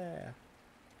out of there.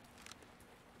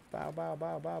 Bow, bow,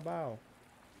 bow, bow, bow.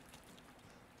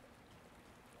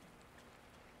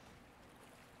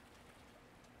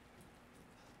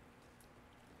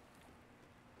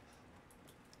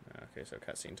 Okay, so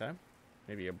cutscene time.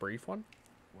 Maybe a brief one?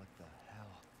 What the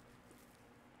hell?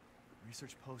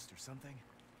 Research post or something?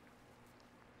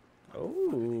 Oh.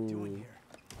 What are they doing here?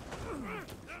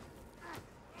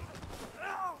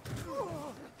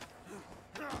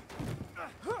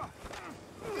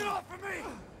 Get off of me!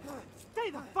 Stay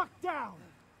the fuck down!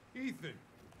 Ethan!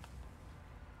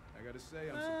 I gotta say,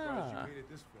 I'm surprised you made it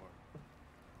this far.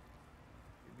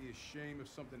 It'd be a shame if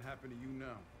something happened to you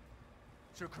now.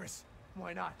 Sure, Chris.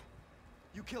 Why not?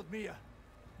 You killed Mia.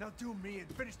 Now do me and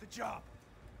finish the job.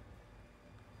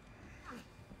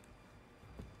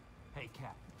 Hey,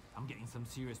 Cap. I'm getting some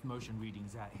serious motion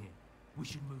readings out here. We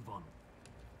should move on.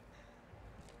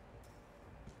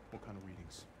 What kind of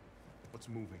readings? What's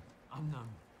moving? Unknown,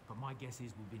 but my guess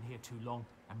is we've been here too long,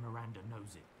 and Miranda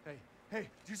knows it. Hey,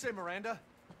 did you say Miranda?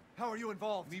 How are you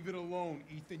involved? Leave it alone,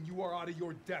 Ethan. You are out of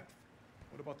your depth.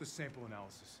 What about the sample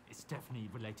analysis? It's definitely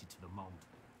related to the mold.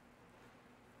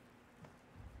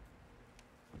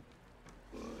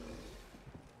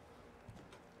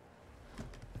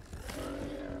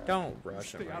 Don't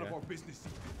rush him. Stay out of our business,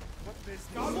 Ethan. What business?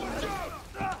 God, watch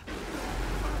out!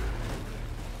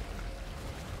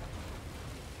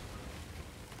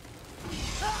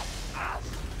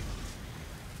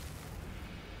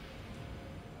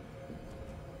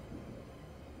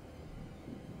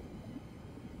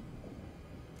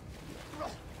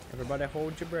 Everybody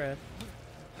hold your breath.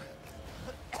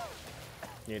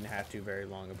 You didn't have to very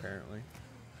long, apparently.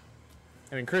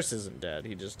 I mean, Chris isn't dead.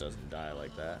 He just doesn't die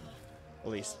like that. At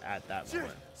least at that Shit!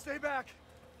 moment. Stay back!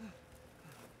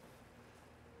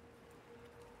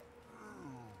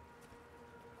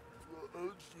 The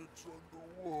exit's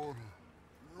underwater.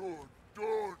 You're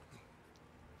done.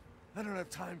 I don't have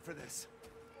time for this.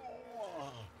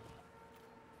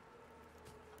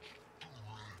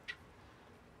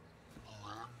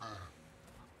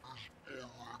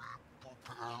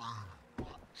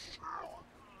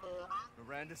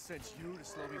 Miranda sent you to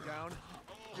slow me down?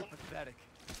 You're pathetic.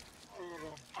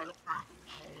 What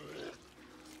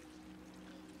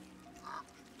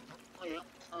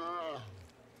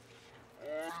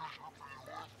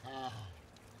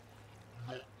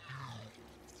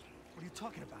are you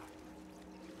talking about?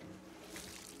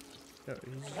 No,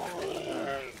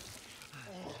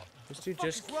 this dude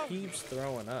just keeps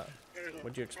throwing up.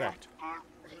 What'd you expect?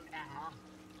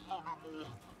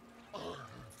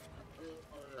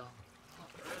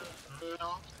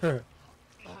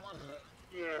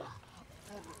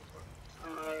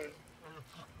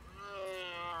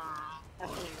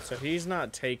 So he's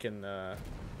not taking the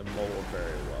mold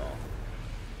very well.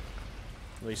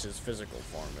 At least his physical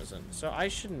form isn't. So I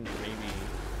shouldn't maybe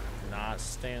not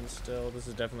stand still. This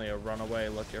is definitely a runaway.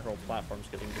 Look, your whole platform's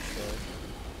getting destroyed.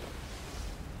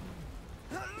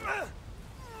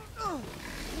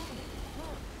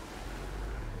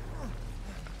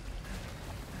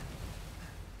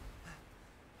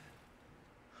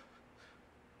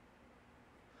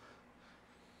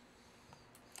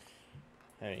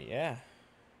 Hey, yeah.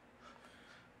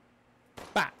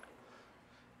 Bah!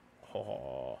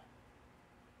 Oh.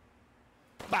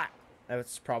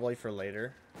 That's probably for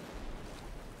later.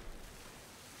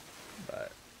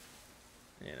 But,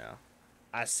 you know,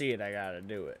 I see it, I gotta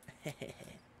do it.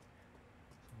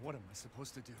 What am I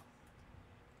supposed to do?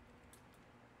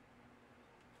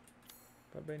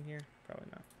 Probably in here? Probably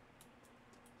not.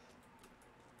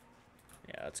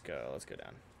 Yeah, let's go. Let's go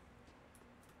down.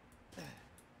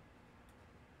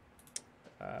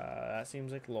 That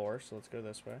seems like lore, so let's go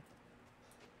this way.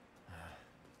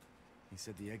 He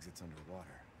said the exit's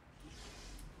underwater.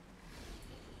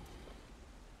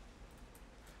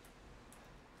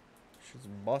 She's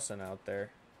bussing out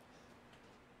there.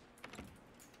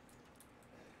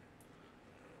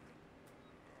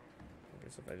 I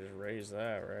guess if I just raise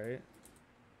that, right?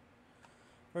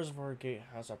 Reservoir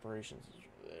gatehouse operations.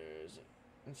 There's an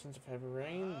instance of heavy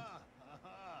rain.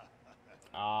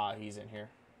 Ah, he's in here.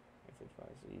 If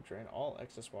advised, you drain all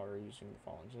excess water using the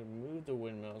following. So move the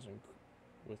windmills and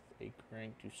with a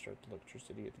crank to start the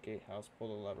electricity at the gatehouse. Pull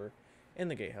the lever in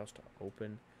the gatehouse to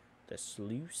open the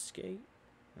sluice gate.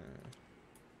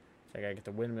 So I gotta get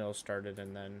the windmills started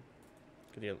and then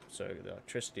so the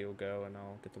electricity will go and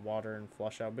I'll get the water and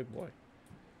flush out Big Boy.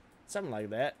 Something like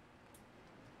that.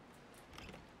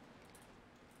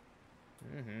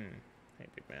 Hey,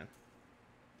 big man.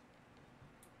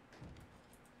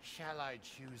 Shall I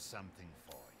choose something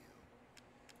for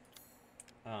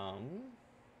you?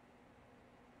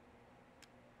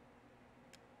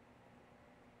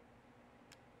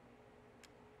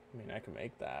 I mean, I can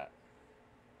make that.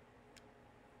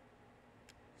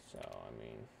 So, I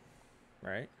mean,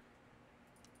 right?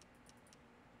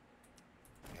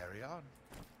 Carry on.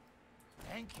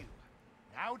 Thank you.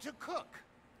 Now to cook.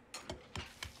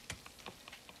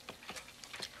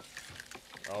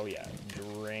 Oh yeah,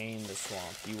 drain the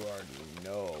swamp. You already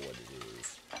know what it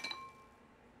is.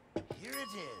 Here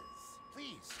it is.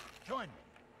 Please, join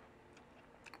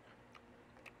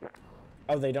me.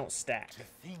 Oh, they don't stack. To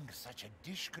think such a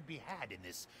dish could be had in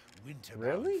this winter-bound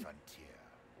Really? frontier.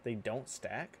 They don't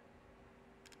stack?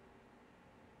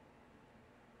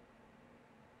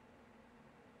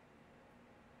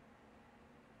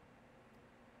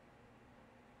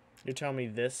 You're telling me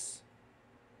this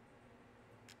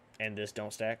and this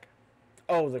don't stack?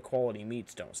 Oh, the quality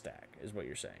meats don't stack, is what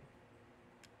you're saying.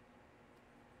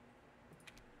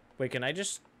 Wait, can I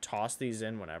just toss these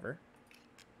in whenever?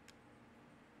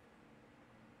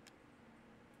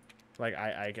 Like,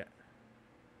 I get...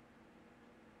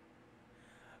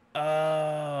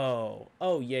 Oh.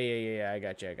 Oh, yeah. I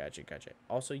got you.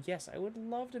 Also, yes, I would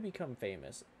love to become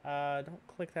famous. Don't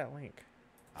click that link.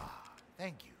 Ah,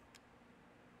 thank you.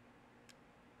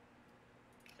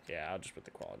 Yeah, I'll just put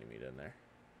the quality meat in there.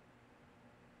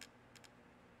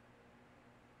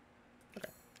 Okay.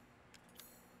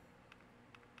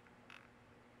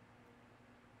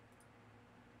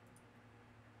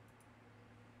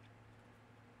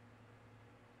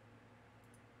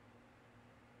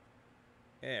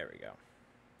 There we go.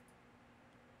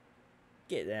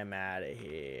 Get them out of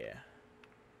here.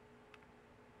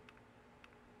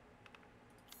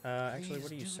 Actually,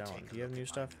 what are you Please selling? take a Do you have look new at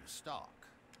my stuff? new stock.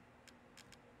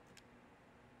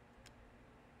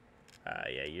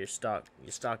 Yeah, your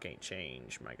stock ain't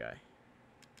changed, my guy.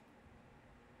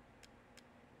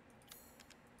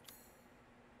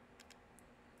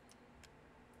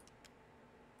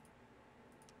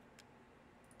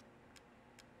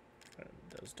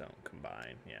 Those don't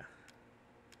combine, yeah.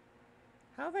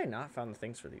 How have I not found the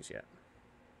things for these yet?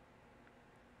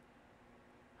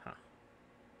 Huh.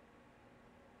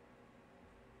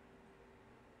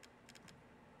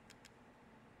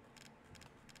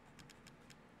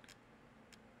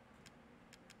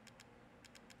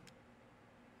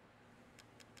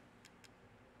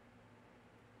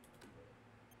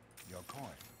 Your coin.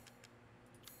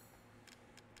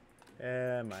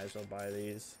 Yeah, might as well buy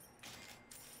these.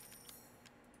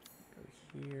 Go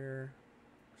here.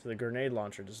 So the grenade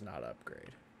launcher does not upgrade.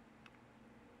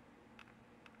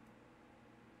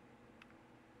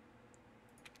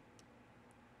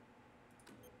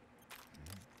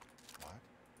 What?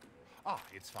 Ah,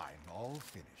 it's fine. All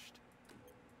finished.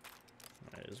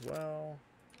 Might as well.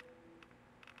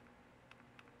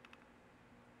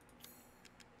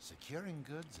 Securing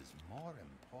goods is more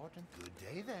important. Good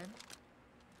day then.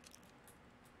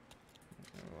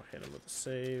 We'll hit him with a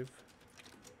save.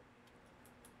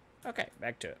 Okay,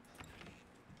 back to it.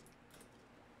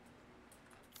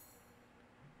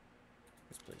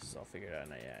 This place is all figured out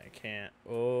now. Yeah, I can't.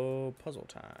 Oh, puzzle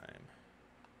time.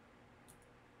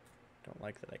 Don't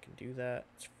like that I can do that.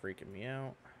 It's freaking me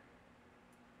out.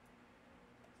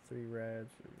 3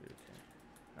 reds. Okay.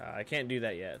 I can't do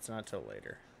that yet. It's not till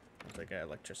later. Once I got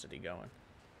electricity going.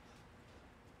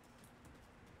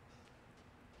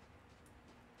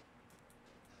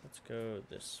 Let's go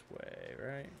this way,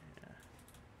 right? Yeah.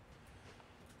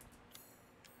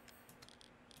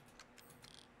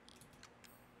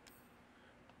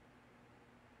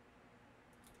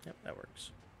 Yep, that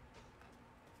works.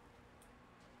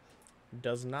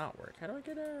 Does not work. How do I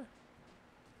get a...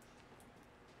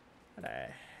 How the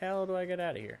hell do I get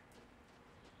out of here?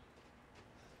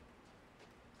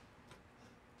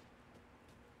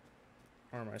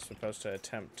 Or am I supposed to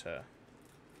attempt to...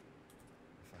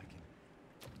 If I can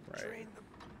Right. drain the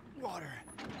water.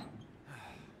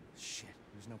 Shit,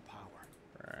 there's no power.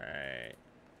 Right.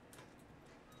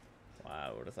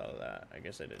 Wow, I would have thought of that. I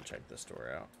guess I didn't check this door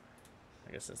out.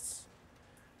 I guess it's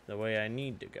the way I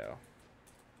need to go.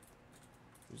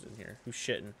 Who's in here? Who's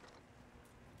shitting?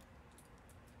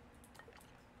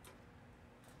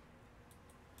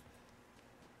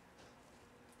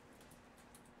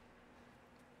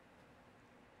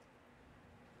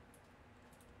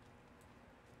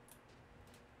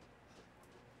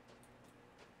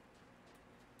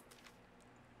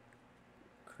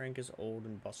 Crank is old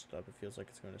and busted up. It feels like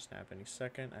it's going to snap any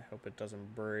second. I hope it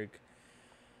doesn't break.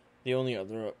 The only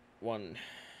other one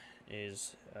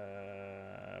is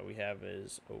we have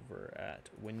is over at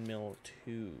Windmill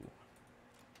 2.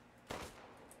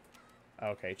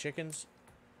 Okay, chickens.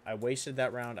 I wasted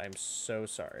that round. I'm so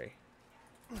sorry.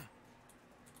 I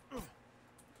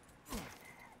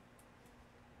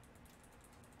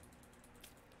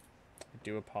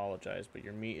do apologize, but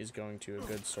your meat is going to a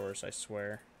good source, I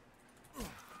swear.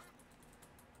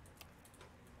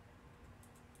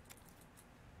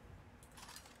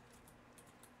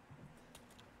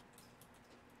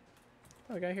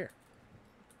 Oh, I got here.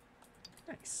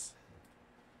 Nice.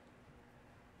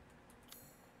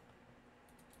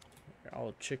 You're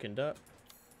all chickened up.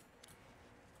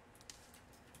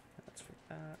 That's for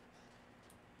that.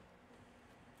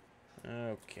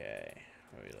 Okay.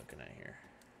 What are we looking at here?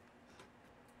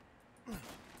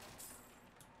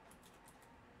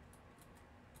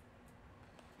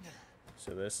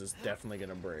 So this is definitely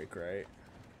gonna break, right?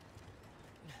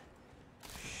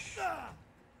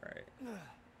 Right.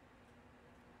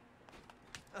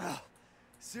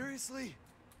 Seriously?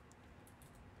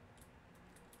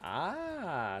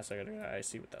 Ah, so I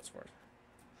see what that's for.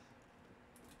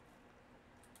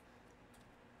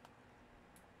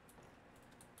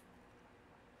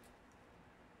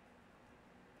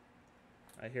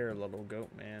 I hear a little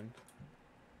goat man.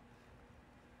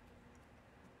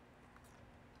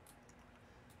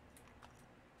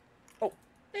 Oh,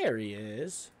 there he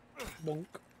is. Bonk.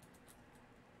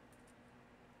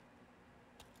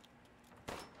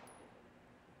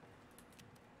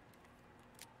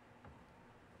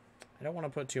 I don't want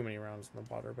to put too many rounds in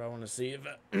the water, but I want to see if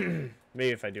maybe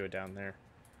if I do it down there,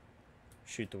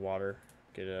 shoot the water,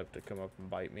 get it up to come up and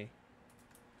bite me.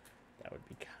 That would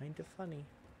be kind of funny.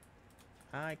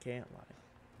 I can't lie.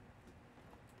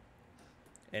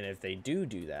 And if they do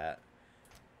that,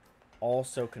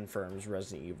 also confirms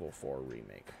Resident Evil 4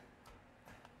 Remake.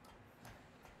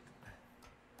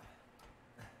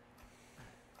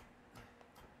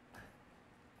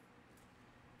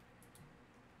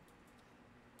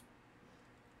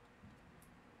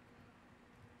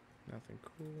 Nothing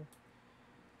cool.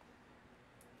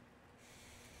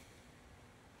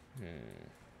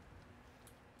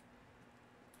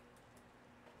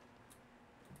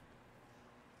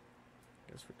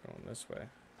 Guess we're going this way.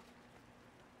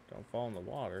 Don't fall in the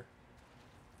water.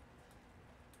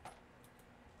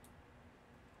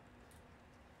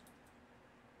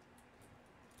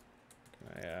 Can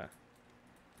I,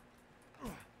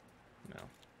 no.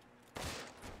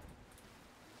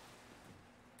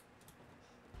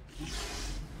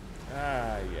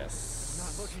 Ah, yes.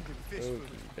 Not looking to fish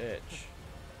Spooky food. bitch.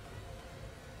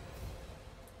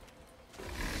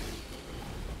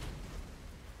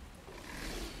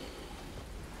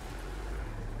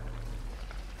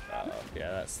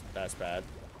 Yeah, that's bad.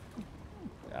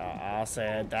 I'll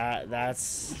say it.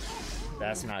 That's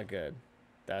not good.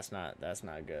 That's not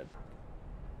good.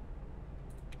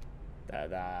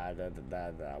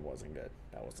 That wasn't good.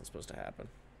 That wasn't supposed to happen.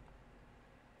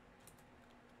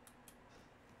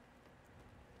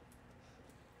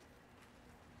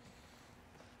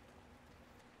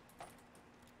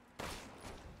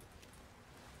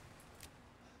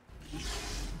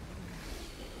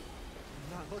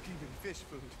 Not looking to fish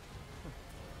food.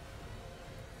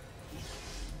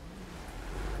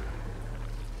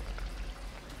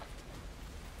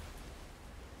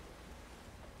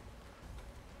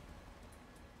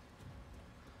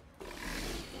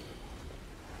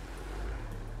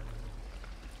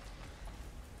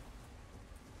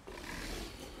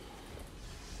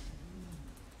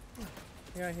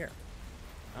 Yeah, here.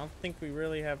 don't think we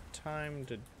really have time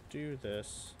to do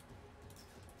this.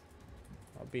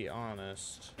 I'll be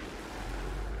honest.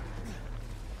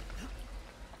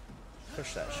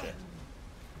 Push that shit.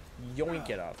 Yoink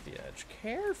it off the edge.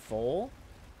 Careful.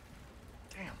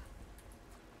 Damn.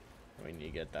 We need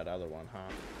to get that other one, huh?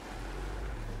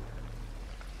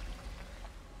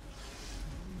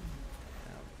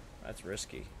 Damn, that's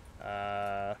risky.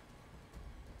 Gotta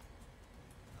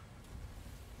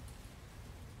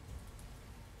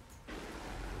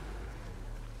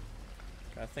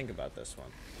think about this one.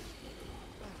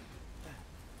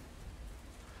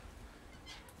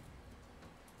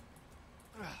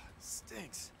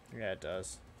 Stinks. Yeah, it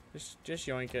does. Just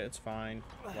yoink it. It's fine.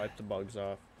 Wipe the bugs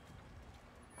off.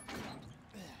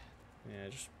 Yeah,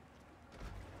 just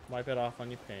wipe it off on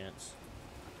your pants.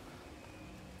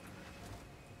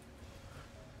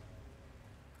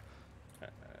 I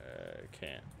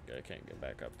can't get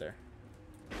back up there.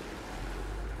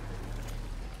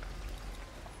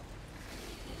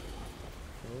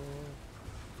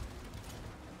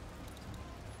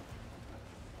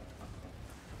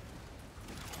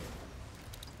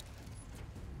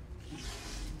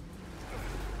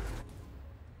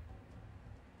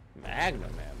 Magnum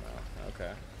ammo.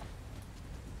 Okay.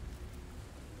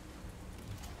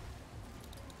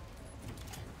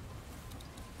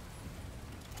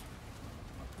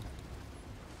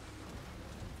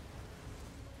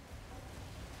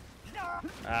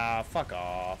 Ah, fuck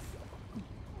off.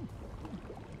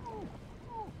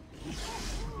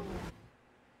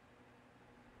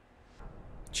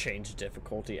 Change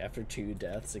difficulty after 2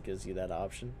 deaths. It gives you that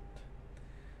option.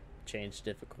 Change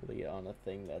difficulty on a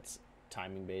thing that's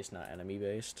timing based, not enemy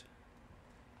based.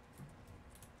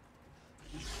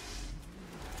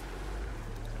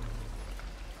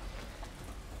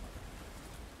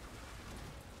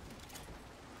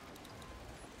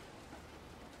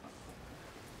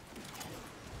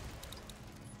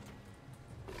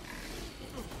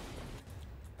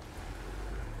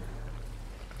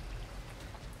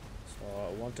 So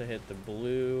I want to hit the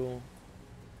blue,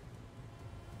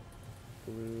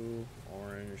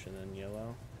 orange, and then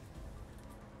yellow.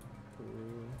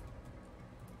 Blue,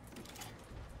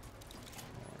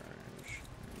 orange,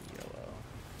 and yellow.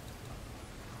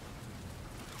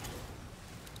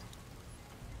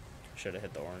 Should have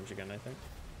hit the orange again, I think.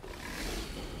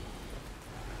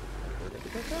 We're good to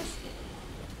go across?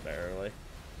 Barely.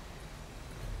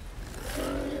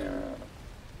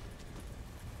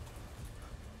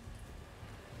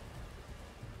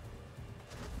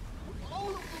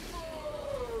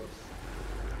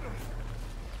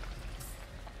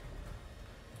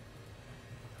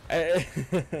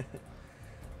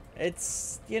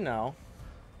 It's, you know,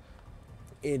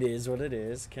 it is what it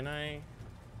is. Can I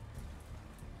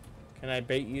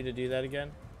bait you to do that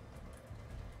again?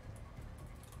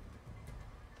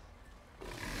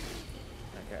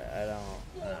 Okay, I don't.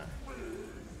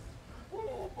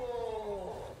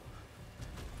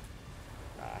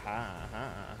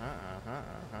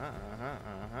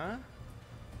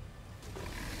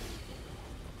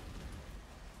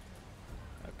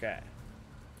 Okay.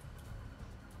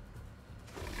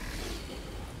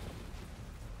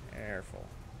 Careful.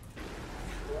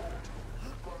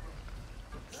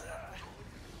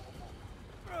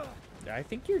 I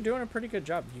think you're doing a pretty good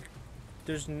job.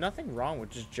 There's nothing wrong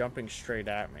with just jumping straight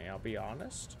at me, I'll be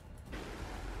honest.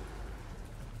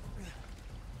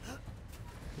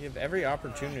 You have every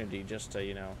opportunity just to,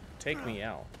 you know, take me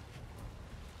out.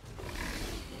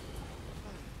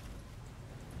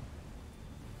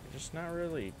 You're just not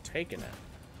really taking it.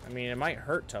 I mean, it might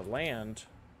hurt to land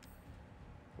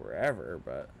wherever,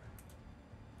 but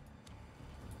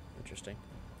interesting.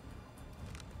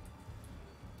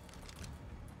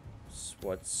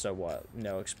 So what?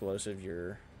 No explosive,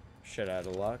 you're shit out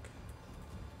of luck.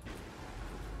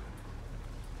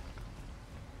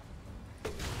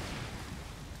 That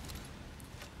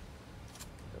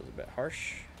was a bit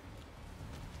harsh.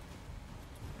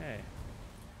 Hey.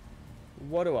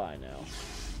 What do I know?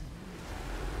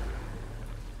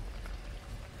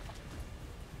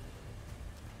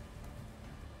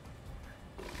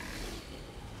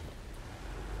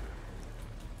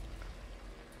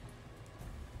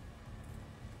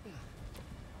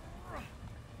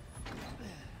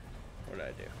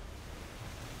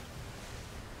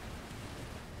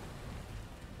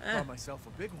 Got myself a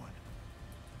big one.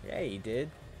 Yeah, you did.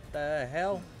 The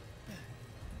hell?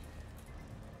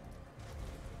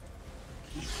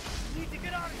 Need to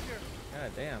get out of here.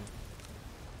 God damn.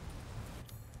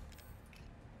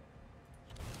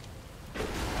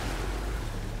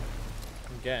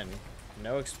 Again,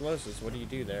 no explosives. What do you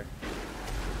do there?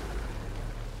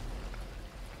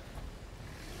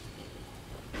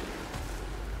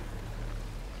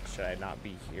 should I not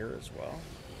be here as well?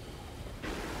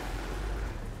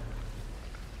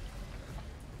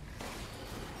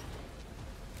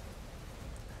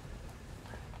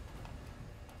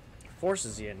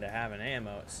 Forces you into having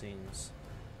ammo, it seems.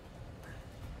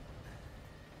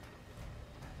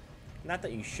 Not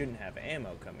that you shouldn't have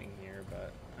ammo coming here,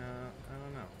 but I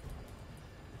don't know.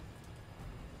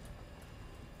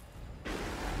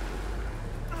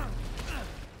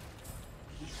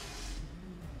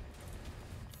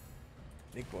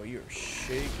 Big boy, you're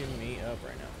shaking me up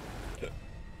right now.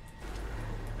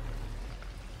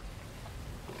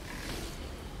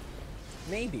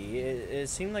 Maybe it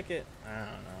seemed like it. I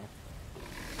don't know.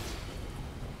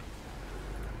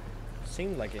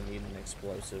 Seemed like it needed an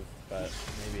explosive, but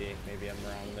maybe I'm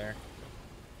wrong there.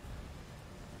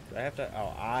 Do I have to?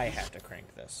 Oh, I have to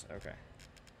crank this. Okay.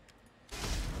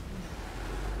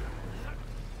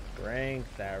 Crank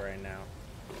that right now.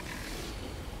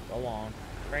 Go on.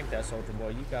 Crank that, soldier boy.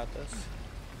 You got this.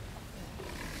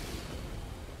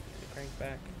 Crank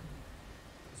back.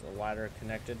 Is the ladder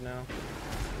connected now?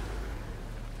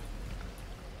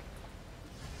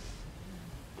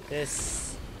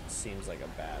 This seems like a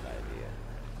bad idea.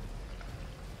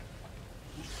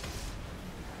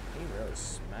 He really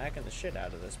smacking the shit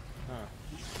out of this, huh?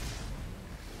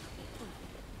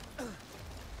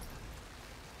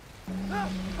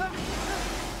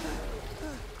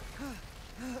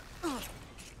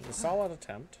 A solid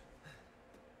attempt.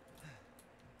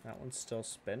 That one's still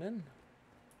spinning.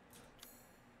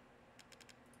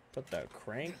 Put the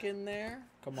crank in there.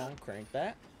 Come on, crank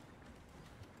that.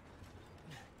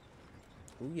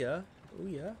 Ooh yeah. Ooh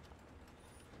yeah.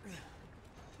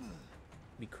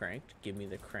 Be cranked. Give me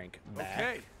the crank back.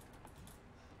 Okay.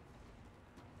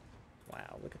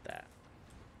 Wow, look at that.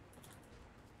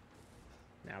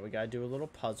 Now we gotta do a little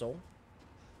puzzle.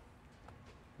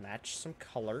 Match some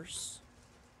colors.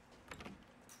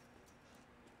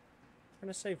 I'm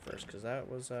gonna save first because that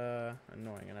was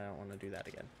annoying and I don't want to do that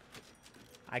again.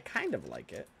 I kind of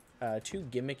like it. 2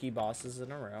 gimmicky bosses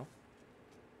in a row.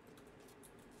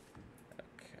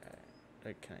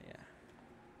 Okay. Okay, yeah.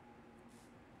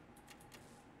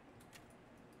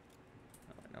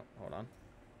 Oh, no, hold on.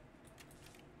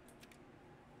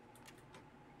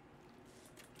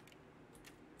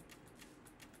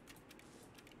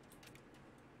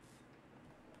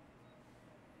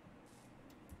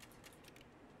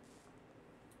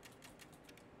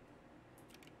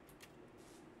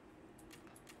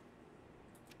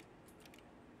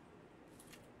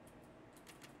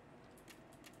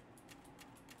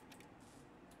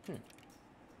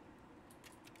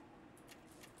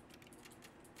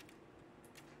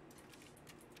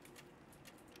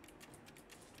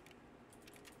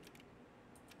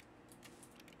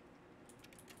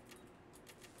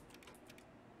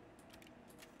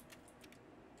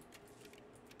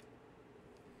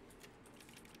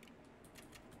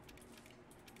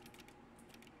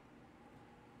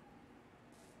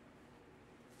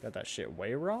 Got that shit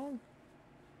way wrong?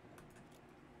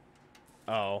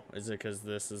 Oh, is it because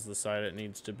this is the side it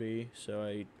needs to be? So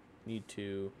I need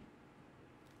to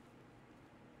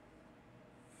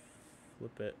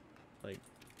flip it like...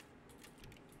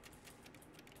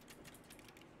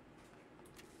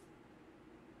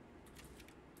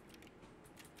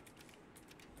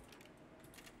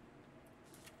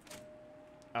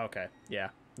 Okay, yeah.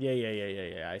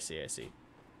 Yeah. I see.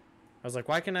 I was like,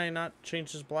 why can I not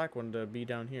change this black one to be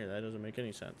down here? That doesn't make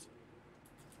any sense.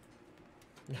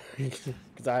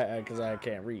 Because I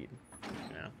can't read.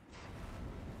 Yeah.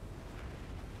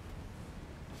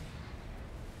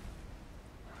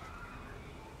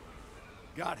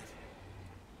 Got it.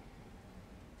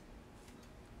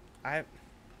 I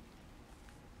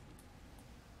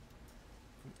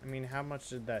mean, how much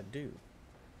did that do?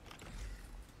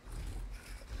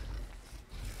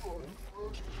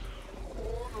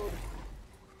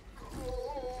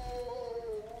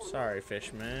 Sorry,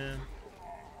 fish man.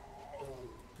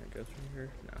 Can I go through here?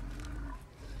 No.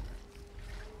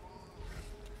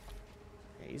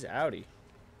 Yeah, he's outie.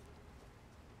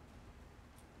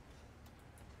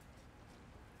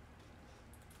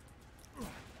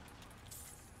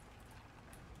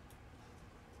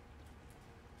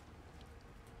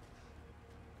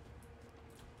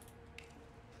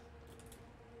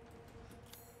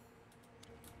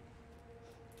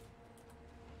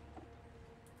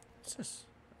 What's this?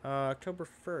 October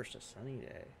 1st, a sunny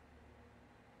day.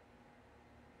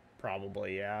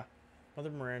 Probably, yeah. Mother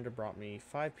Miranda brought me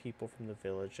 5 people from the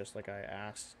village, just like I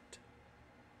asked.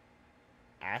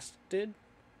 Asked did?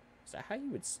 Is that how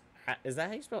you would... Is that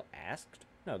how you spell asked?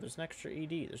 No, there's an extra ed.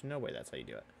 There's no way that's how you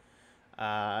do it.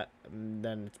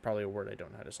 Then it's probably a word I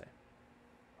don't know how to say.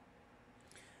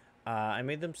 I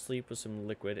made them sleep with some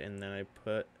liquid, and then I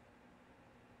put.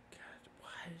 God,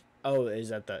 what? Oh, is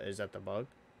that the bug?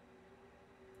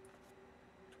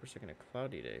 We're taking a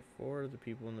cloudy day. 4 of the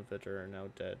people in the village are now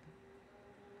dead.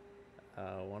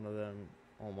 One of them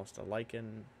almost a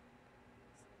lichen.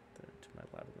 To my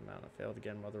lab of the mountain. I failed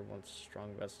again. Mother wants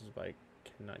strong vessels, but I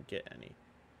cannot get any.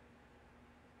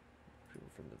 People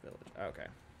from the village. Okay.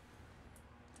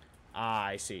 Ah,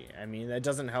 I see. I mean, that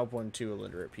doesn't help when 2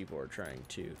 illiterate people are trying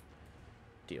to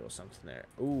deal with something there.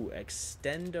 Ooh,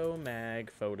 Extendo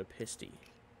Mag Photopisty.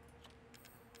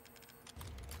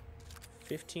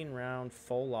 15 round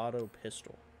full auto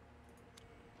pistol.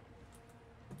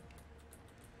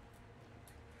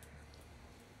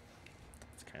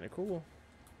 It's kind of cool.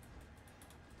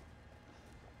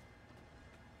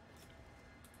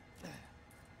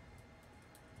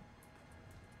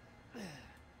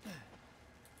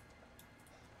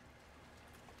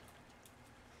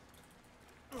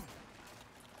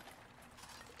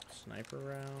 Sniper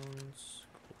rounds.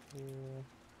 Cool.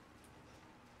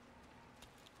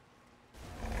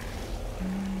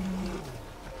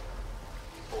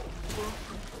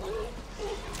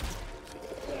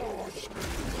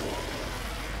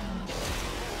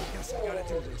 Guess I gotta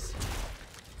do this.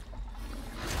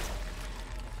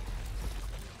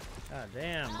 God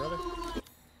damn, brother.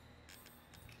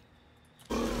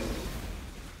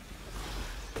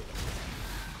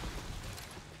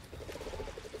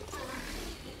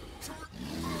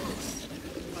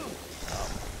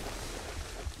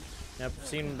 Yep,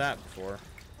 seen that before.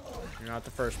 You're not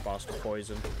the first boss to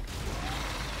poison.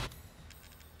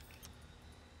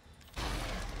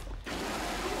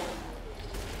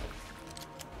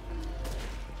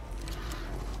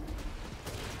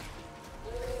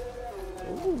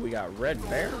 Ooh, we got red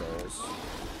barrels.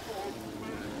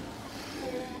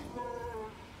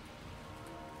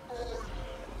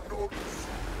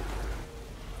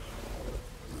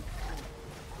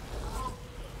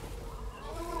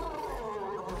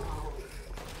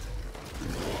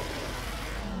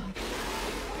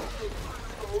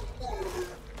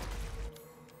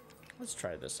 Let's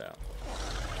try this out.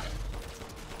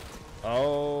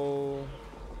 Oh.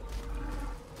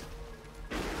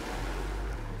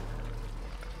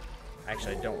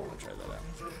 Actually, I don't want to try that out.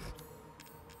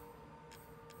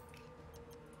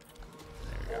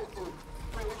 There we go.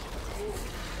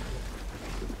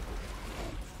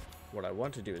 What I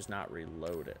want to do is not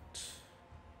reload it.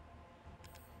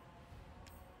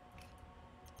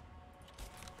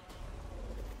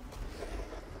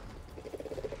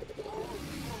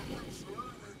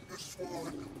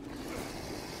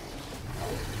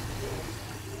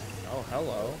 Oh,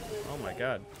 hello. Oh my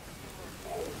god.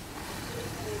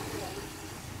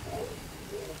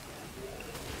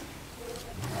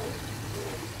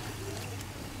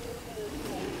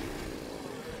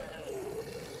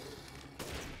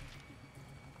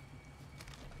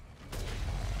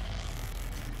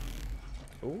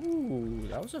 Ooh,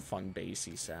 that was a fun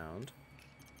bassy sound.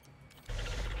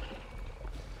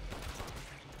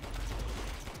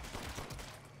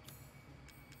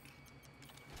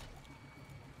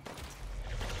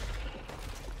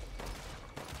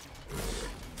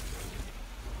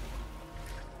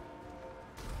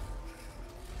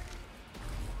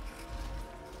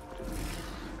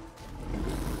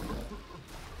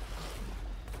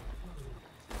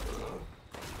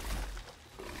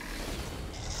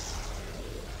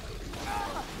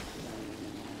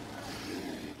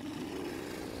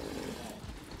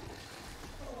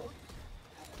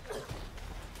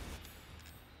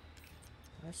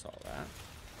 I saw that.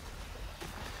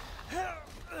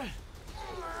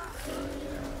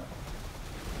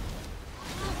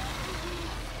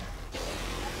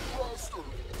 Is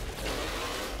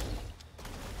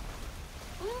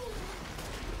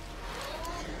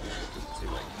he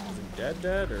like, is he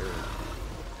dead or?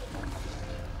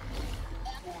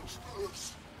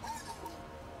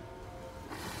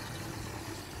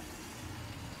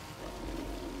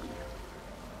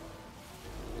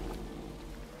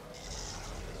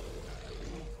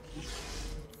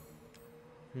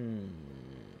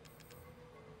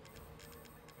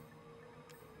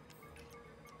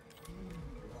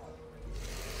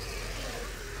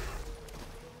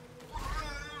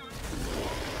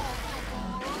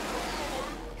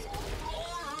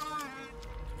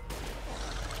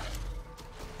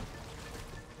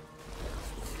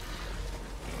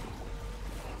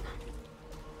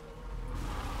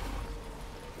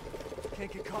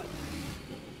 Can't get caught.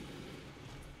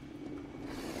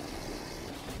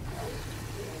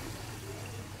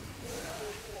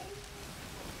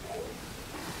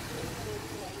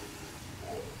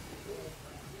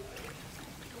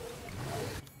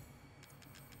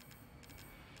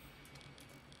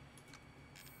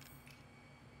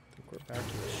 Back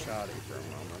to the shoddy for a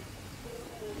moment.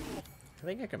 I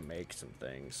think I can make some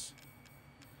things.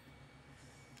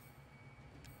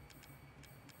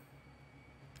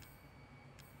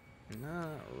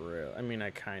 Not really. I mean,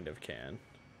 I kind of can.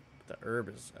 But the herb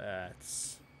is,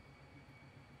 it's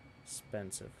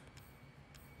expensive.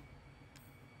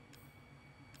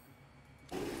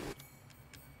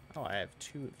 Oh, I have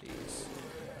 2 of these.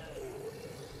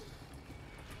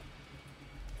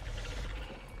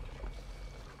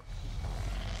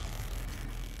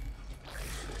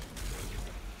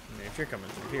 I mean, if you're coming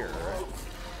through here, right?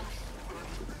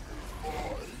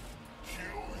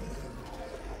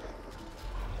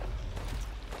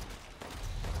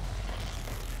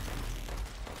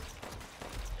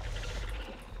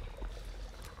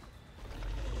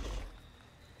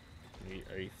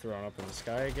 Are you throwing up in the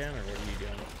sky again, or what are you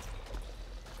doing?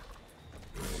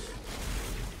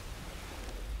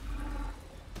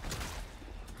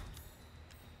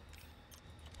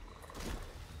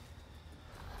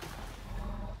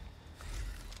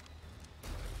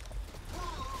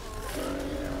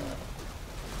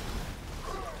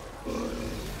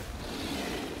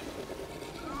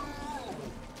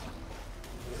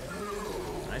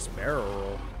 Nice barrel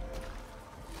roll.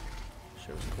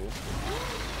 Shit was cool.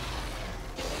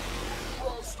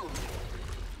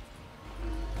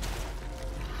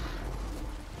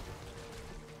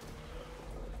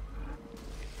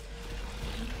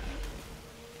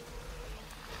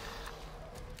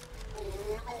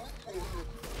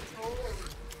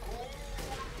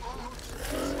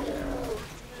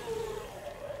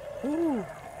 Woo.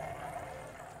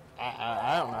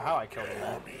 I don't know how I killed him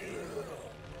there.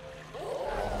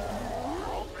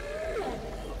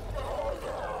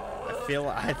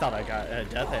 I thought I got a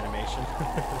death animation.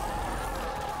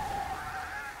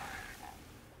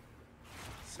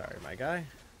 Sorry, my guy.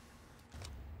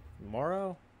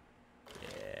 Moro?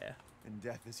 Yeah. In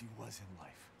death as he was in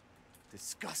life.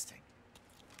 Disgusting.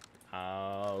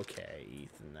 Okay,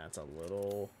 Ethan, that's a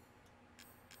little...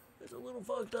 It's a little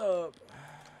fucked up.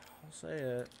 I'll say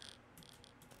it.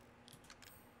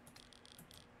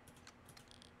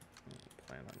 I don't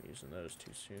plan on using those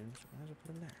too soon, so might as well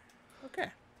put them there.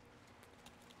 Okay.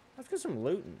 Let's get some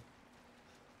looting.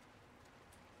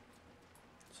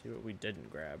 See what we didn't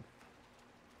grab.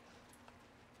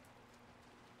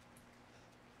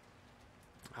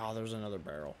 Oh, there's another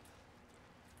barrel.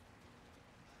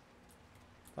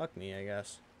 Fuck me, I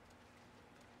guess.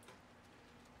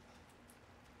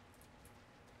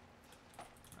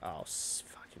 Oh,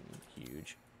 fucking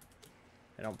huge.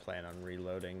 I don't plan on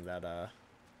reloading that,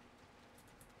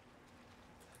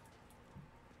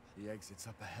 The exit's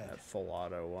up ahead. that full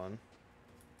auto one.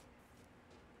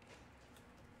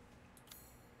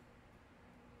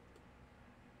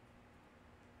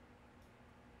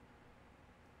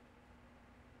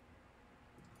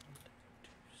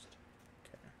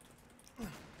 Okay.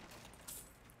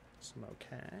 Some more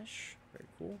cash. Very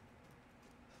cool.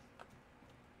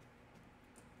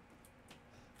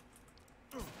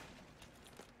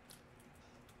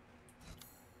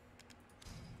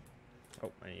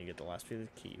 Oh, I need to get the last piece of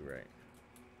the key, right.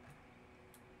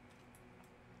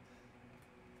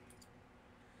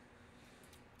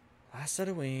 Last set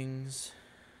of wings.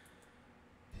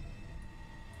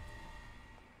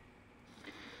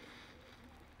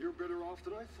 You're better off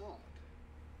than I thought.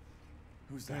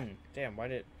 Who's that? Damn, why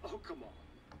did... Oh, come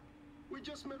on. We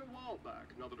just met a while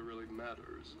back, not that it really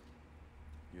matters.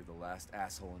 You're the last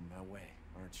asshole in my way,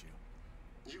 aren't you?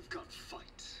 You've got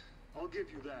fight. I'll give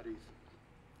you that, Ethan.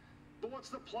 But what's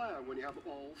the plan when you have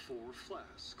all 4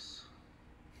 flasks?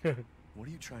 What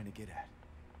are you trying to get at?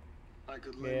 I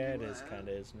could Yeah, lend it you a is hand. kind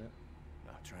of, isn't it?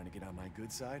 Not trying to get on my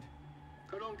good side?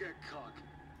 Oh, don't get cocky.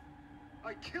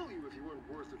 I'd kill you if you weren't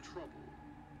worth the trouble.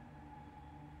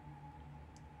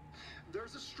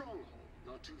 There's a stronghold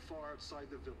not too far outside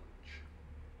the village.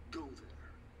 Go there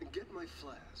and get my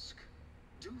flask.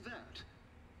 Do that,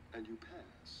 and you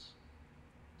pass.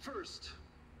 First,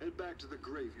 head back to the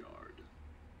graveyard.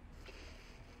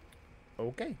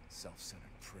 Okay.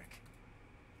 Self-centered prick.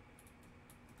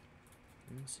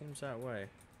 Seems that way.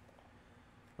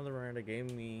 Mother Miranda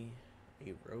gave me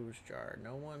a rose jar.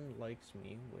 No one likes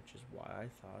me, which is why I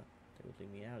thought they would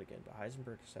leave me out again. But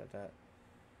Heisenberg said that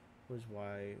was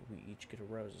why we each get a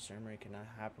rose. The ceremony cannot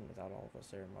happen without all of us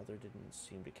there. Mother didn't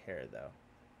seem to care, though.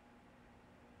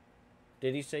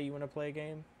 Did he say you want to play a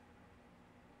game?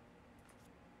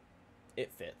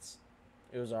 It fits.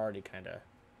 It was already kind of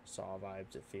Saw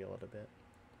vibes that feel it a bit.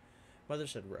 Mother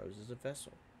said Rose is a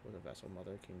vessel. With a vessel,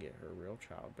 Mother can get her real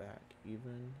child back,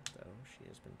 even though she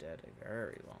has been dead a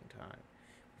very long time.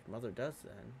 If Mother does,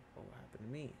 then what will happen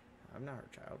to me? I'm not her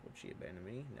child. Would she abandon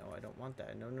me? No, I don't want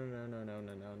that. No, no, no, no, no,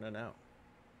 no, no, no, no.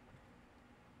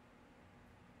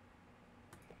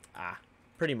 Ah,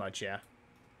 pretty much, yeah.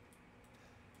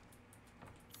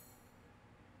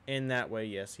 In that way,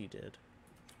 yes, he did.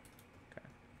 Okay.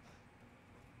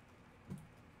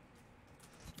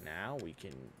 Now we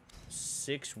can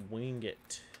 6-wing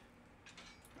it.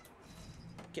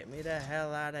 Get me the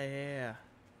hell out of here.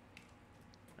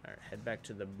 Alright, head back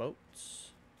to the boats.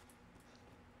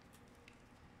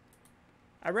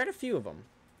 I read a few of them.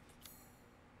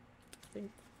 I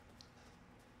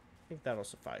think that'll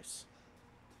suffice.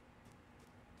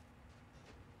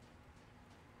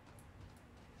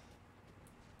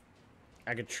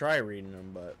 I could try reading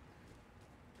them, but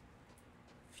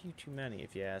a few too many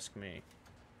if you ask me.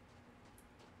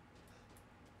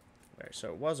 Alright, so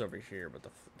it was over here, but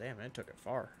damn, it took it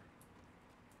far.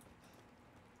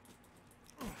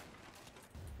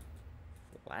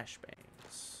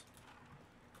 Flashbangs.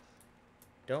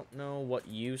 Don't know what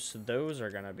use those are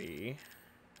gonna be.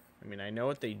 I mean, I know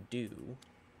what they do,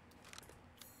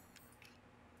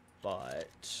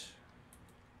 but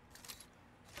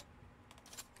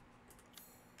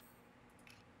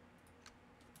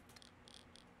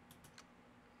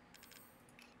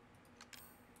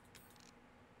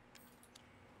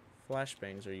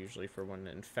flashbangs are usually for when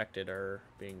the infected are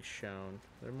being shown.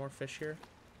 Are there more fish here?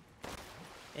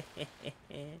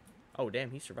 Oh,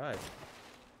 damn, he survived.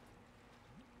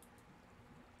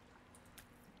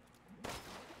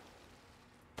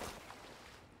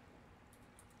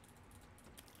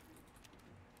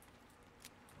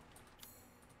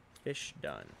 Fish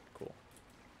done. Cool.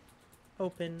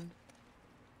 Open.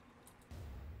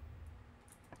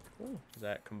 Ooh, is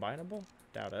that combinable?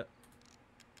 Doubt it.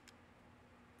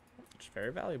 It's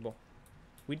very valuable.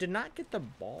 We did not get the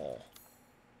ball.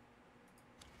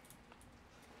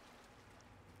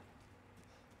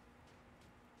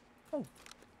 Oh.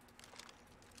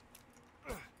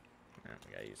 Oh,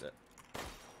 we gotta use it.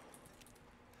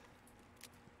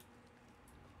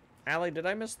 Allie, did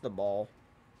I miss the ball?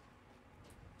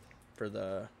 For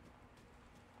the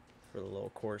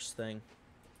little course thing.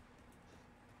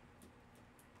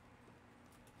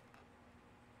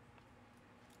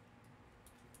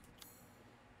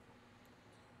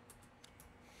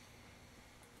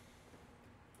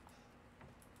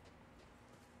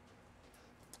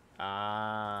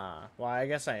 Ah, well, I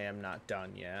guess I am not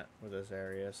done yet with this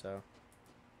area, so.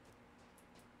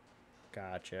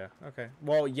 Gotcha. Okay.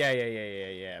 Well,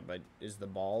 yeah, but is the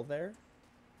ball there?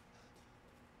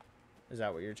 Is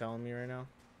that what you're telling me right now?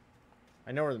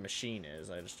 I know where the machine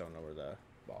is, I just don't know where the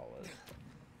ball is.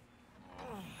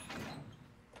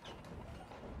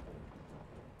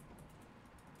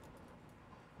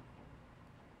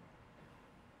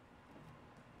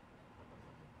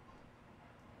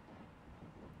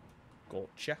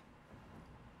 Gotcha.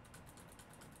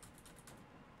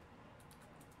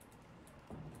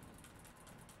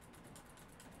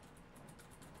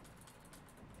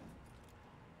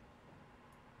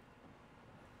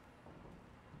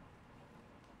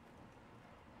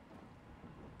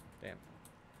 Damn.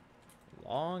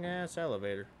 Long ass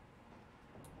elevator.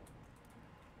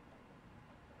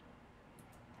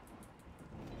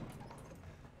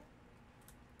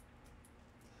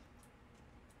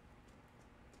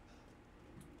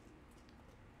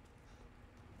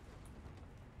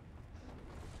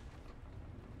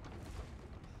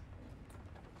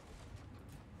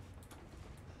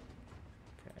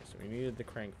 Okay, so we needed the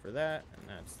crank for that, and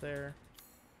that's there.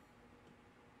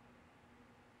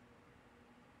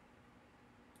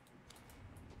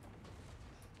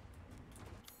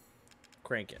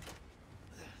 Crank it.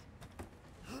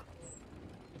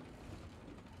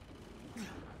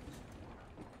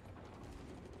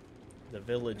 The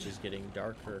village is getting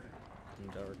darker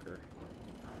and darker.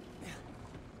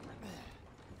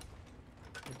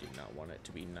 I do not want it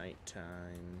to be nighttime.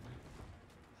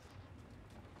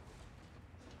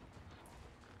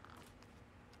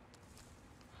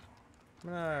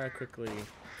 I'm gonna quickly...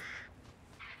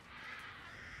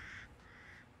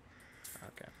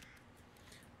 Okay.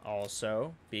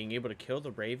 Also, being able to kill the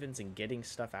ravens and getting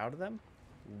stuff out of them,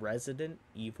 Resident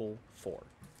Evil 4.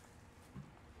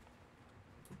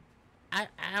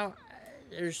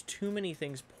 There's too many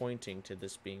things pointing to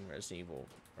this being Resident Evil,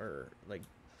 or like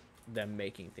them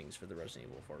making things for the Resident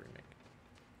Evil 4 remake.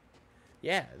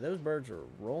 Yeah, those birds are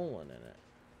rolling in it.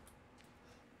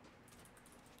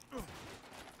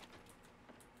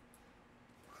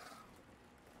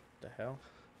 The hell?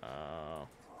 I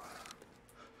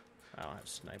don't have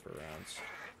sniper rounds.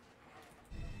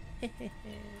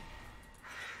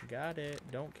 Got it.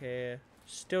 Don't care.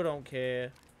 Still don't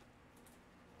care.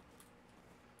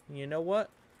 You know what?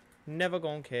 Never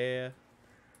gonna care.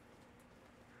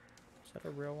 Is that a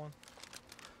real one?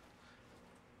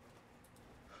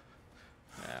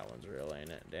 That one's real, ain't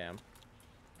it? Damn.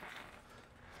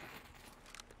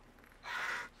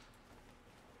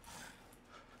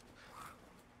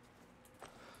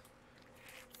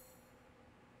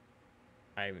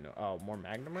 I even know. Oh, more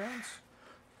Magnum rounds?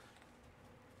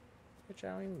 Bitch,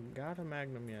 I don't even got a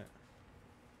Magnum yet.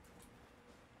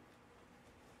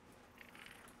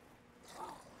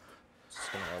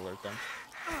 Just gonna alert them.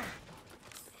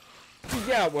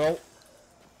 Yeah, well.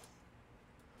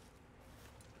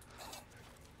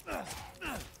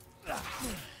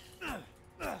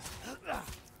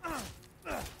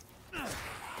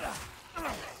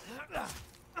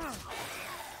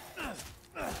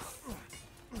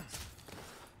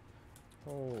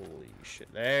 Holy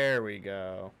shit. There we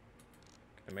go.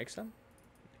 Can I make some?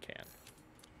 I can.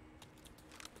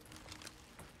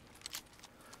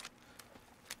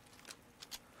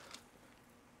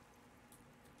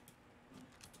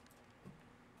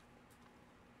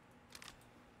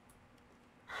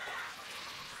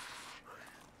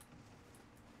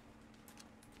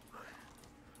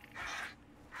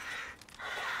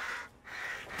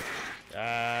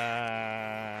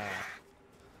 Ah.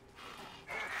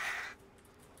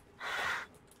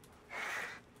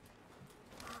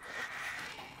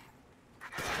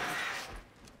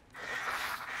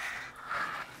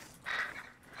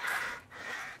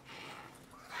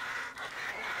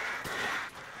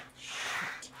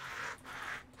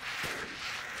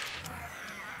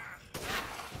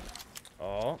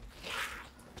 Oh.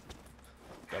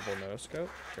 Double no scope.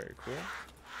 Very cool.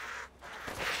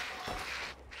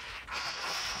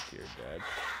 You're dead.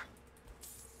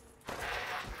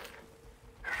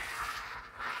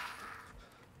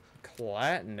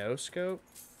 Clat no scope?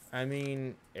 I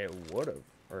mean, it would have,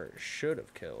 or it should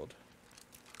have killed.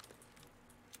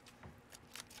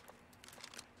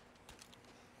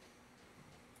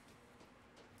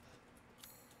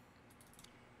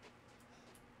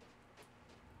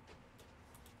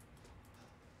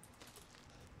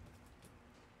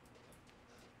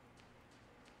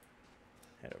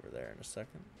 Head over there in a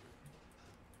second.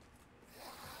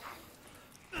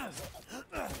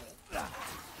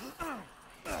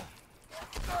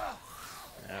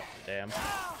 Oh, damn.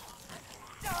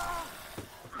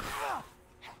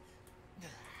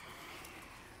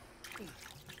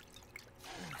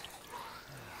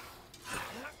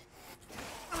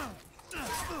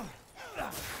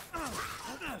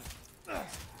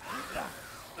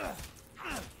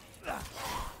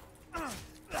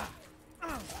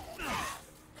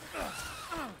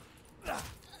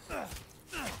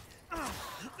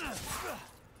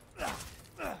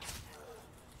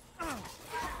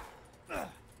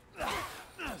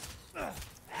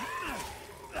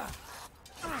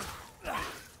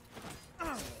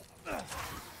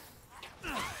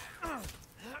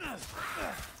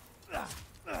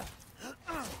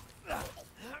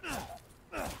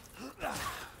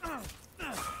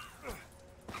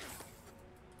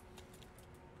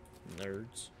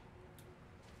 Nerds.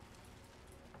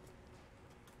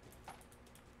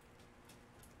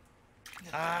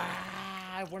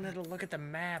 Ah, I wanted to look at the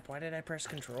map. Why did I press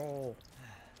control?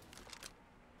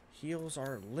 Heals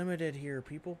are limited here,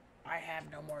 people. I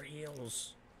have no more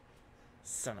heals.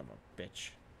 Son of a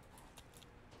bitch.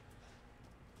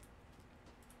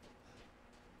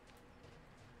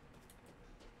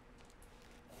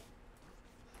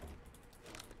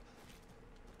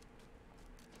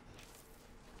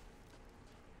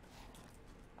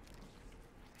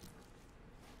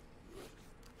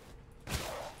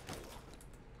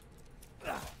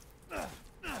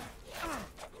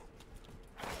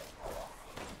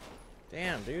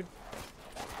 Damn, dude.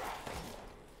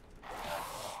 What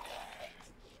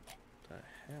the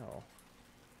hell?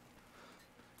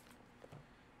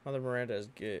 Mother Miranda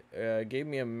gave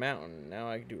me a mountain. Now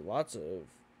I can do lots of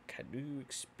Cadu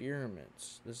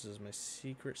experiments. This is my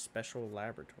secret special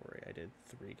laboratory. I did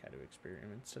 3 Cadu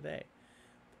experiments today.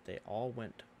 But they all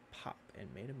went pop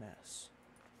and made a mess.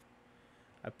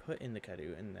 I put in the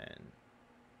Cadu and then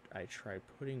I tried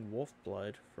putting wolf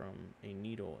blood from a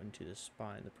needle into the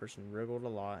spine. The person wriggled a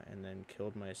lot and then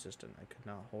killed my assistant. I could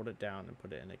not hold it down and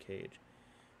put it in a cage.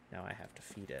 Now I have to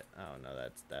feed it. Oh no,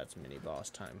 that's mini boss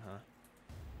time, huh?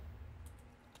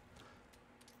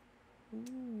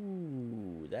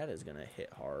 Ooh, that is gonna hit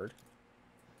hard.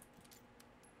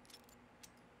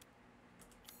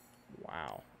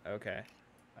 Wow. Okay.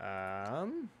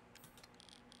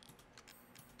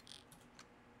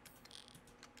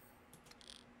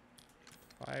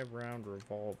 5-round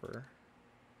revolver.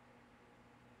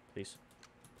 Please.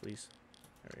 Please.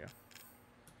 There we go.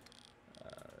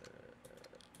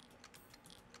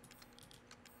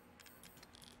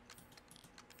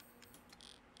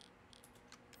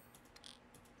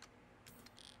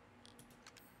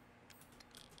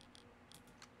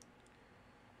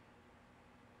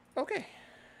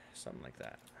 something like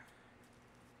that.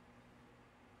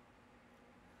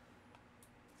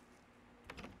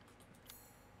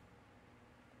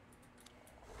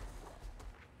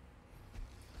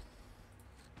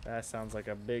 That sounds like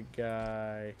a big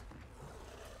guy.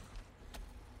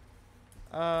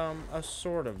 A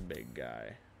sort of big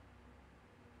guy.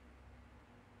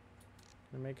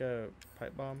 Can I make a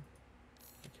pipe bomb?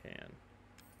 I can.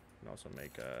 I can also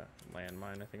make a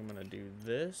landmine. I think I'm gonna do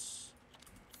this.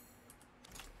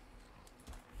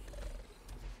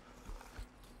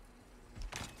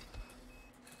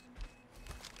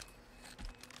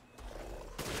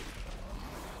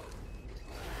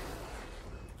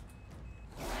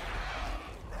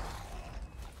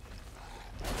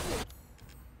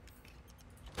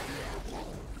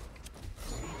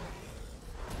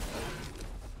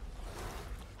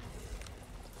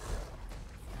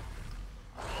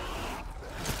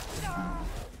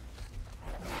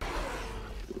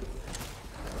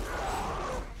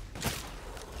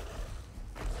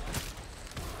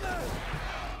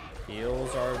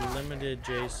 Heals are limited,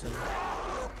 Jason. You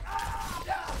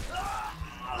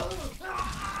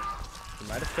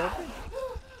might have killed me?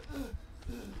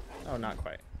 Oh, not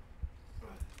quite.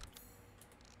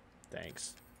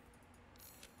 Thanks.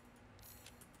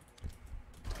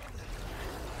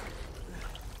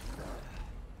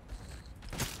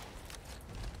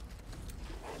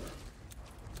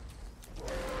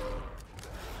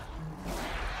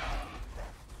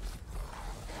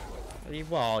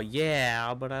 Well,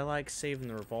 yeah, but I like saving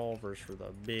the revolvers for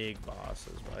the big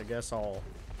bosses, but I guess I'll...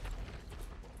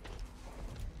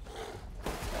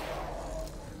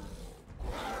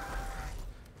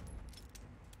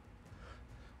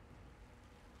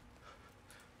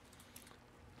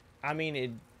 I mean,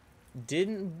 it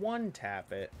didn't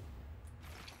one-tap it,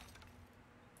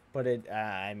 but it,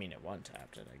 I mean, it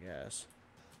one-tapped it, I guess.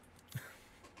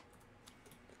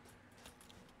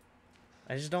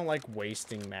 I just don't like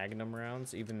wasting Magnum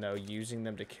rounds, even though using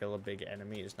them to kill a big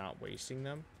enemy is not wasting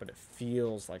them, but it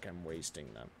feels like I'm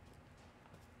wasting them.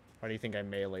 Why do you think I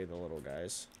melee the little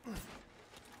guys?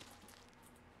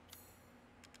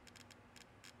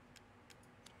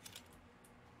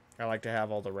 I like to have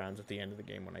all the rounds at the end of the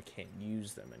game when I can't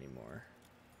use them anymore.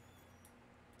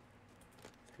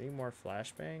 3 more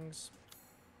flashbangs?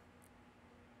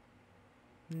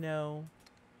 No.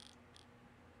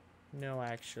 No,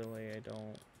 actually, I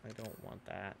don't want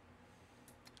that.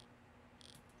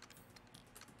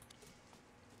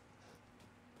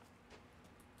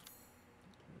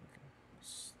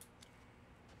 Is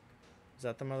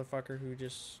that the motherfucker who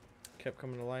just kept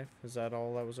coming to life? Is that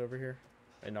all that was over here?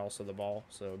 And also the ball.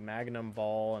 So Magnum,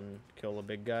 ball, and kill a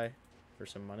big guy for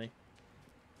some money.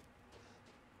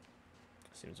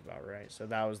 Seems about right. So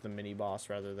that was the mini boss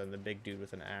rather than the big dude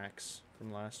with an axe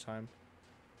from last time.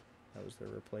 That was the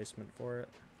replacement for it.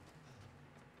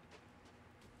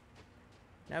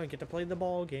 Now we get to play the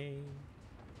ball game.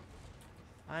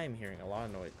 I'm hearing a lot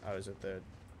of noise. I was at the...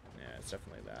 Yeah, it's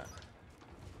definitely that.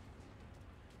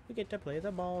 We get to play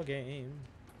the ball game.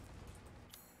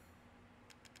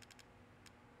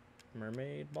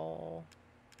 Mermaid ball.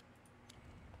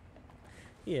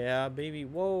 Yeah, baby.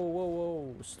 Whoa, whoa,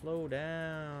 whoa. Slow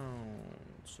down.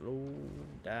 Slow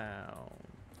down.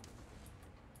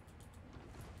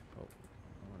 Oh,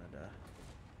 I wanted to...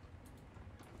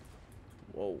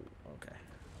 Whoa, okay.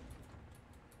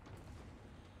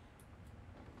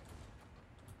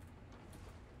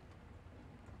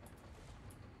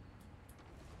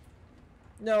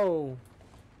 No,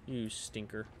 you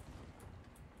stinker.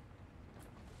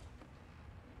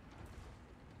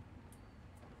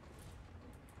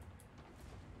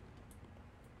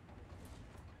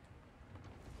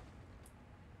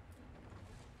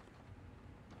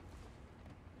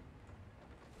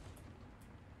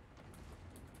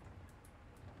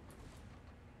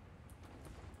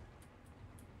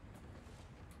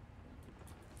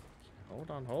 Hold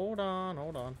on, hold on,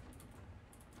 hold on.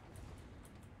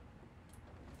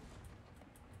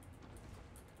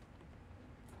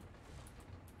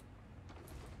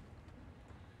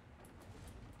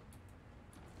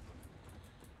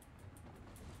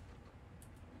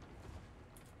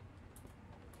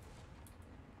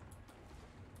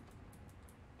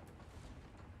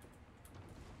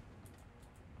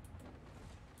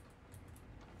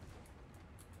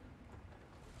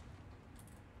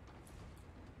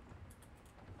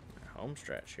 Home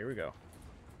stretch, here we go.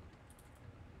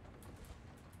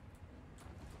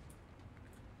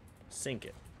 Sink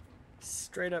it.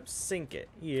 Straight up sink it.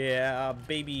 Yeah,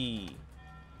 baby.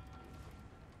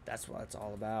 That's what it's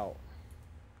all about.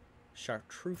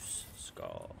 Chartreuse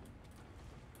skull.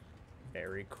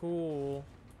 Very cool.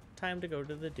 Time to go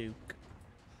to the Duke.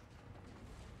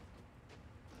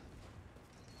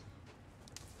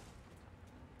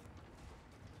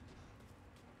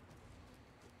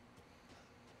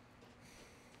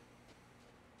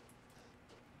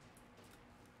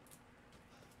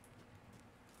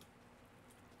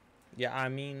 Yeah, I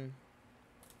mean,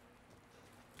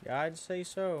 yeah, I'd say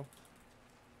so.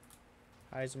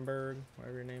 Heisenberg,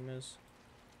 whatever your name is.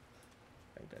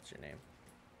 I think that's your name.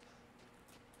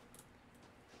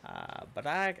 But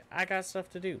I got stuff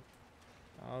to do.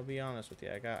 I'll be honest with you.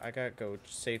 I got to go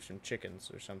save some chickens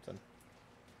or something.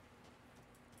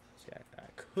 See, I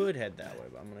could head that way,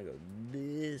 but I'm gonna go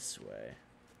this way.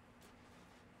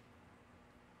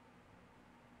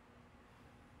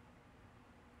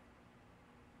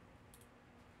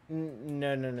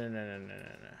 No.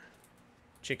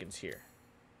 Chicken's here.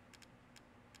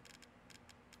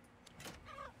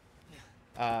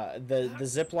 The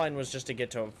zip line was just to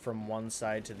get to from one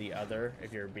side to the other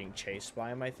if you're being chased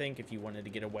by him, I think. If you wanted to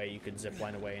get away, you could zip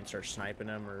line away and start sniping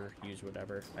him or use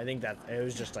whatever. I think that it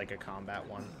was just like a combat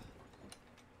one.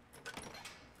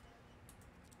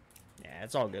 Yeah,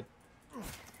 it's all good.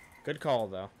 Good call,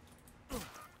 though.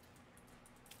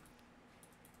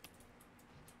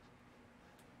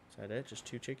 Is that it? Just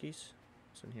 2 chickies?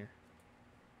 What's in here?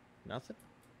 Nothing?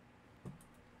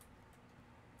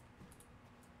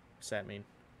 What's that mean?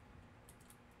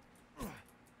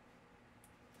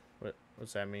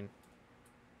 What's that mean?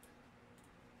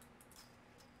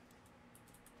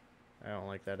 I don't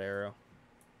like that arrow.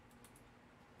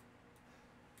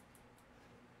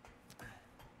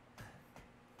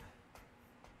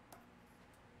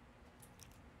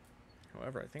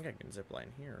 However, I think I can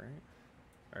zipline here, right?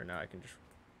 Or no, I can just...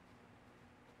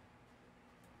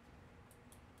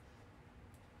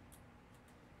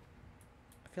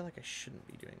 I feel like I shouldn't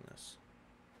be doing this.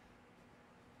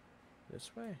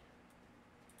 This way?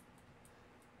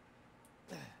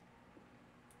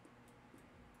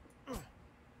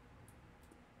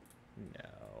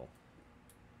 No.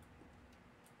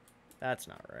 That's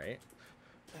not right.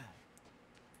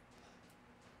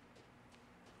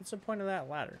 What's the point of that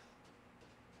ladder?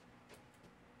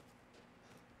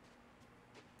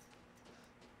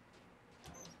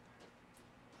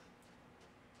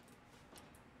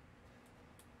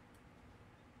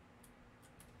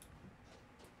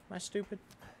 Am I stupid?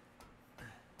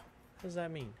 What does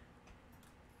that mean?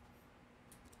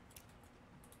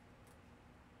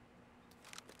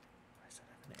 Why does that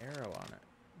have an arrow on it?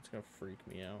 It's gonna freak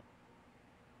me out.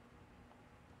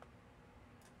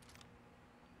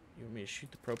 You want me to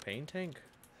shoot the propane tank?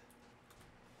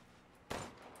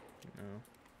 No.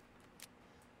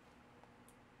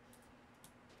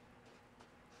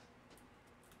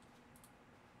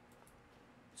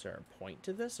 Is there a point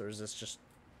to this, or is this just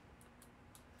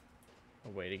a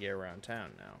way to get around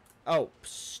town now? Oh,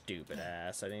 stupid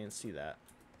ass. I didn't see that.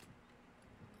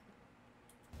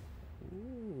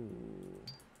 Ooh.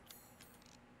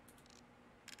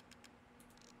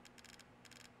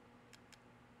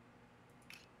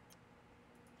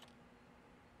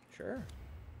 Sure.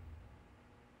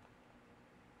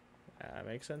 That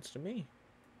makes sense to me.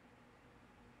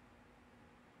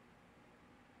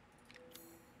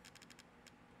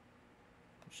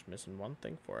 Just missing one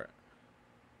thing for it.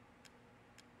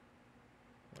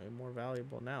 Way more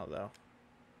valuable now, though.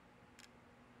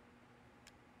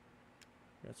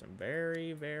 Got some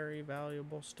very, very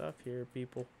valuable stuff here,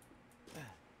 people.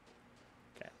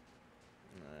 Okay.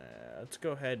 Let's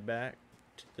go head back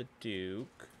to the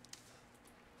Duke.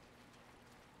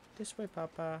 This way,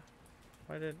 Papa.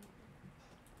 Why did...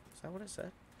 Is that what it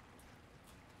said?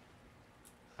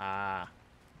 Ah.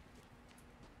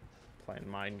 Playing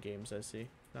mind games, I see.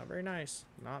 Not very nice.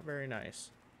 Not very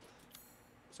nice.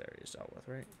 This area is dealt with,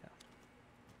 right?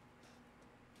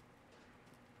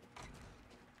 Yeah.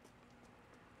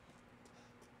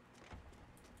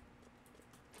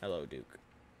 Hello, Duke.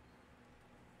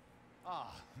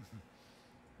 Ah,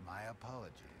 my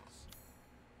apologies.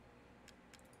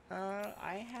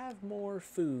 I have more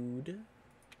food.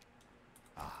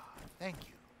 Ah, thank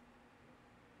you.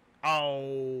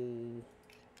 Oh.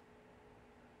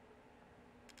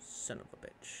 Son of a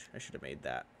bitch. I should have made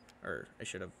that. Or, I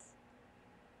should have...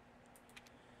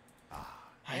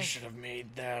 I should have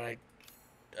made that. I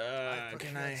Can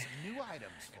procured I... some new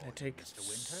items Can for I you, take... Mr.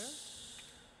 Winter?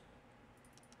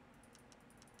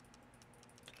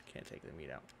 Can't take the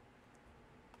meat out.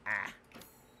 Ah.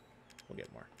 We'll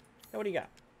get more. Now, what do you got?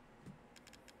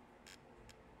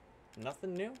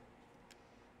 Nothing new?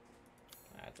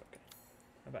 That's okay.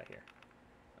 How about here?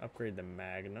 Upgrade the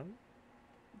Magnum.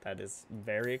 That is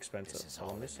very expensive. This is So all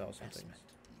let me an sell some investment, things.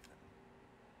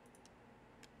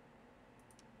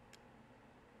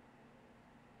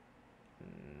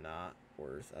 Not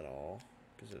worth at all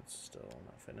because it's still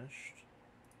not finished.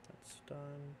 That's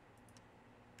done.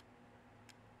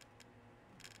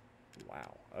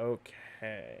 Wow.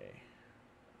 Okay.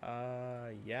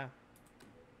 Yeah.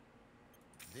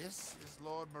 This is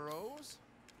Lord Moreau's?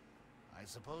 I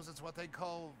suppose it's what they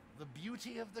call the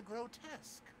beauty of the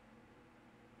grotesque.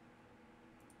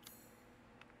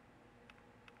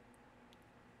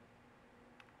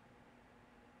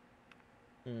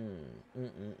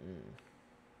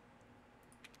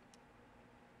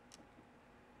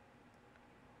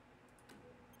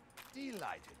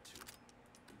 Delighted to.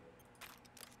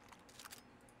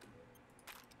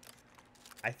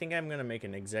 I think I'm gonna make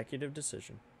an executive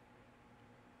decision.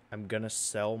 I'm gonna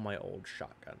sell my old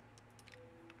shotgun.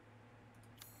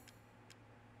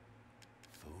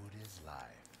 Food is life.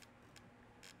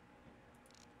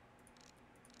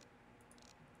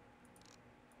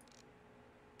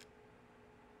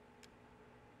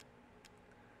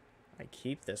 I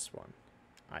keep this one.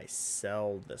 I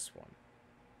sell this one.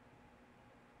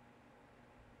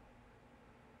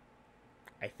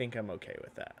 I think I'm okay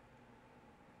with that.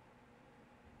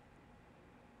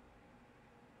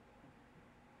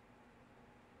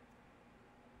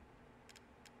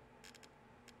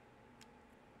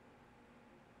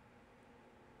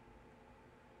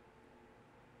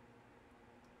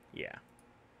 Yeah.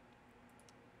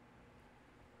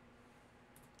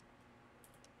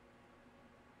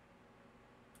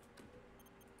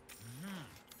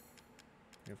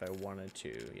 If I wanted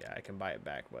to, yeah, I can buy it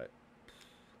back, but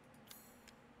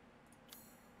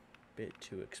bit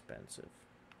too expensive.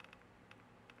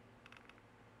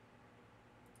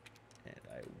 And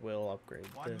I will upgrade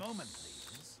this. One moment,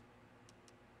 please.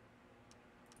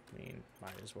 I mean,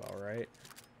 might as well, right?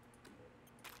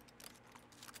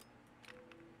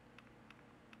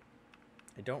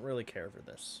 I don't really care for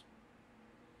this.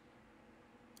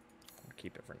 I'll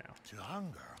keep it for now. To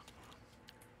hunger.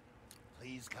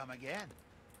 Please come again.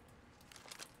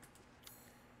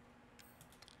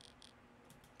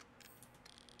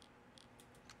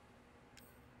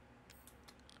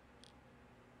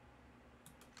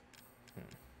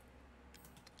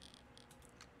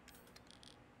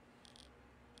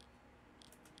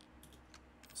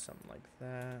 Something like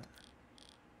that.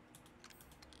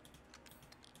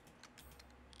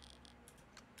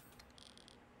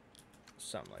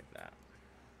 Something like that.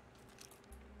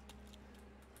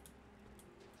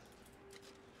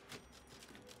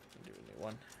 Do a new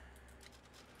one.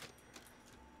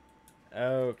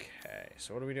 Okay,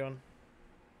 so what are we doing?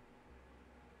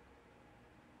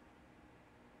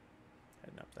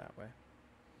 Heading up that way.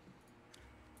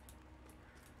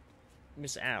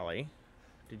 Miss Allie,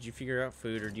 did you figure out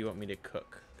food or do you want me to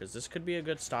cook? Because this could be a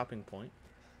good stopping point.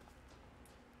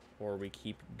 Or we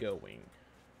keep going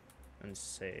and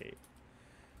say,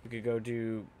 we could go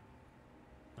do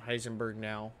Heisenberg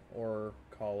now or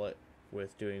call it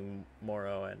with doing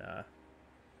Morrow and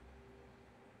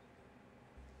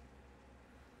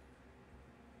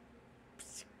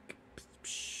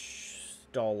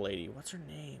doll lady. What's her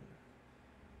name?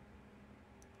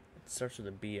 It starts with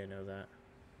a B, I know that.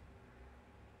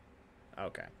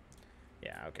 Okay.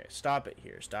 Yeah, okay. Stop it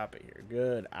here. Stop it here.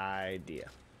 Good idea.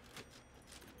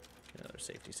 Another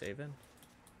safety save-in.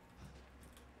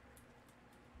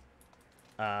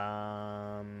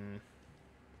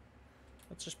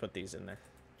 Let's just put these in there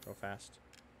real fast.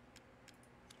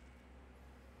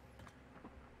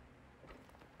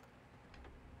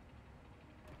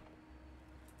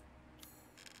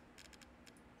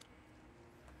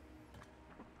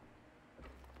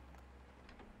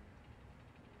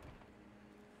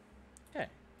 Okay.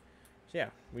 So yeah,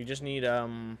 we just need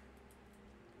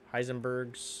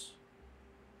Heisenberg's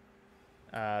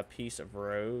piece of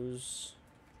rose.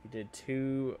 We did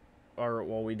two, or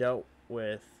well, we dealt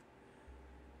with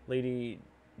Lady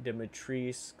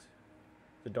Dimitrescu,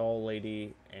 the doll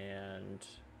lady, and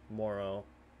Morrow.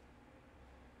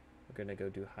 We're gonna go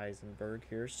do Heisenberg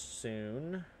here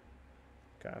soon.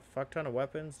 Got a fuck ton of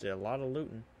weapons, did a lot of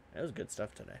looting. That was good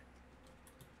stuff today.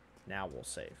 Now we'll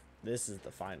save. This is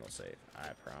the final save,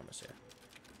 I promise you.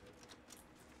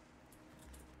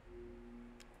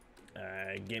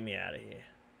 Get me out of here.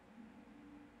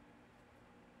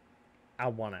 I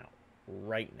want out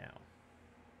right now.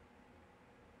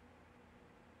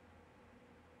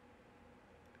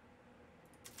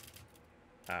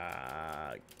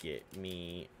 Get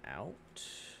me out.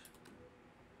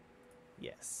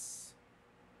 Yes.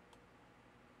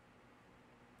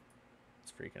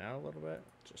 It's freaking out a little bit.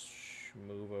 Just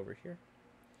move over here.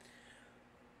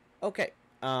 Okay.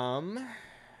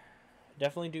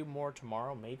 Definitely do more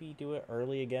tomorrow. Maybe do it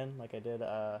early again, like I did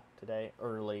today.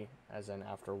 Early, as in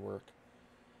after work.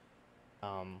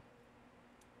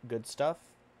 Good stuff.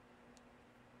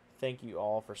 Thank you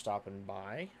all for stopping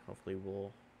by. Hopefully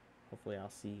I'll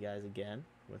see you guys again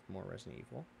with more Resident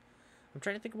Evil. I'm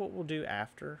trying to think of what we'll do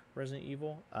after Resident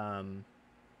Evil.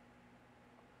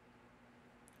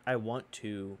 I want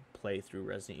to play through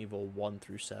Resident Evil 1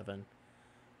 through 7.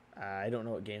 I don't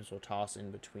know what games will toss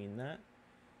in between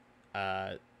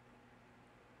that.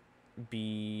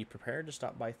 Be prepared to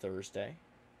stop by Thursday.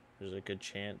 There's a good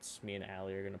chance me and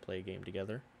Allie are going to play a game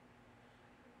together.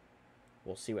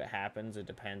 We'll see what happens. It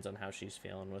depends on how she's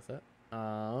feeling with it.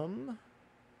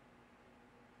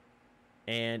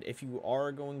 And if you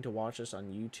are going to watch this on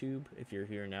YouTube, if you're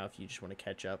here now, if you just want to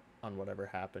catch up on whatever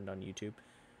happened on YouTube,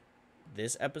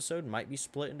 this episode might be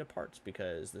split into parts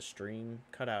because the stream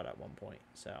cut out at one point.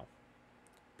 So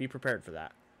be prepared for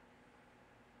that.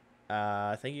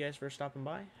 Thank you guys for stopping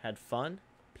by. Had fun.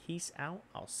 Peace out.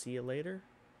 I'll see you later.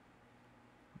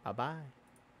 Bye-bye.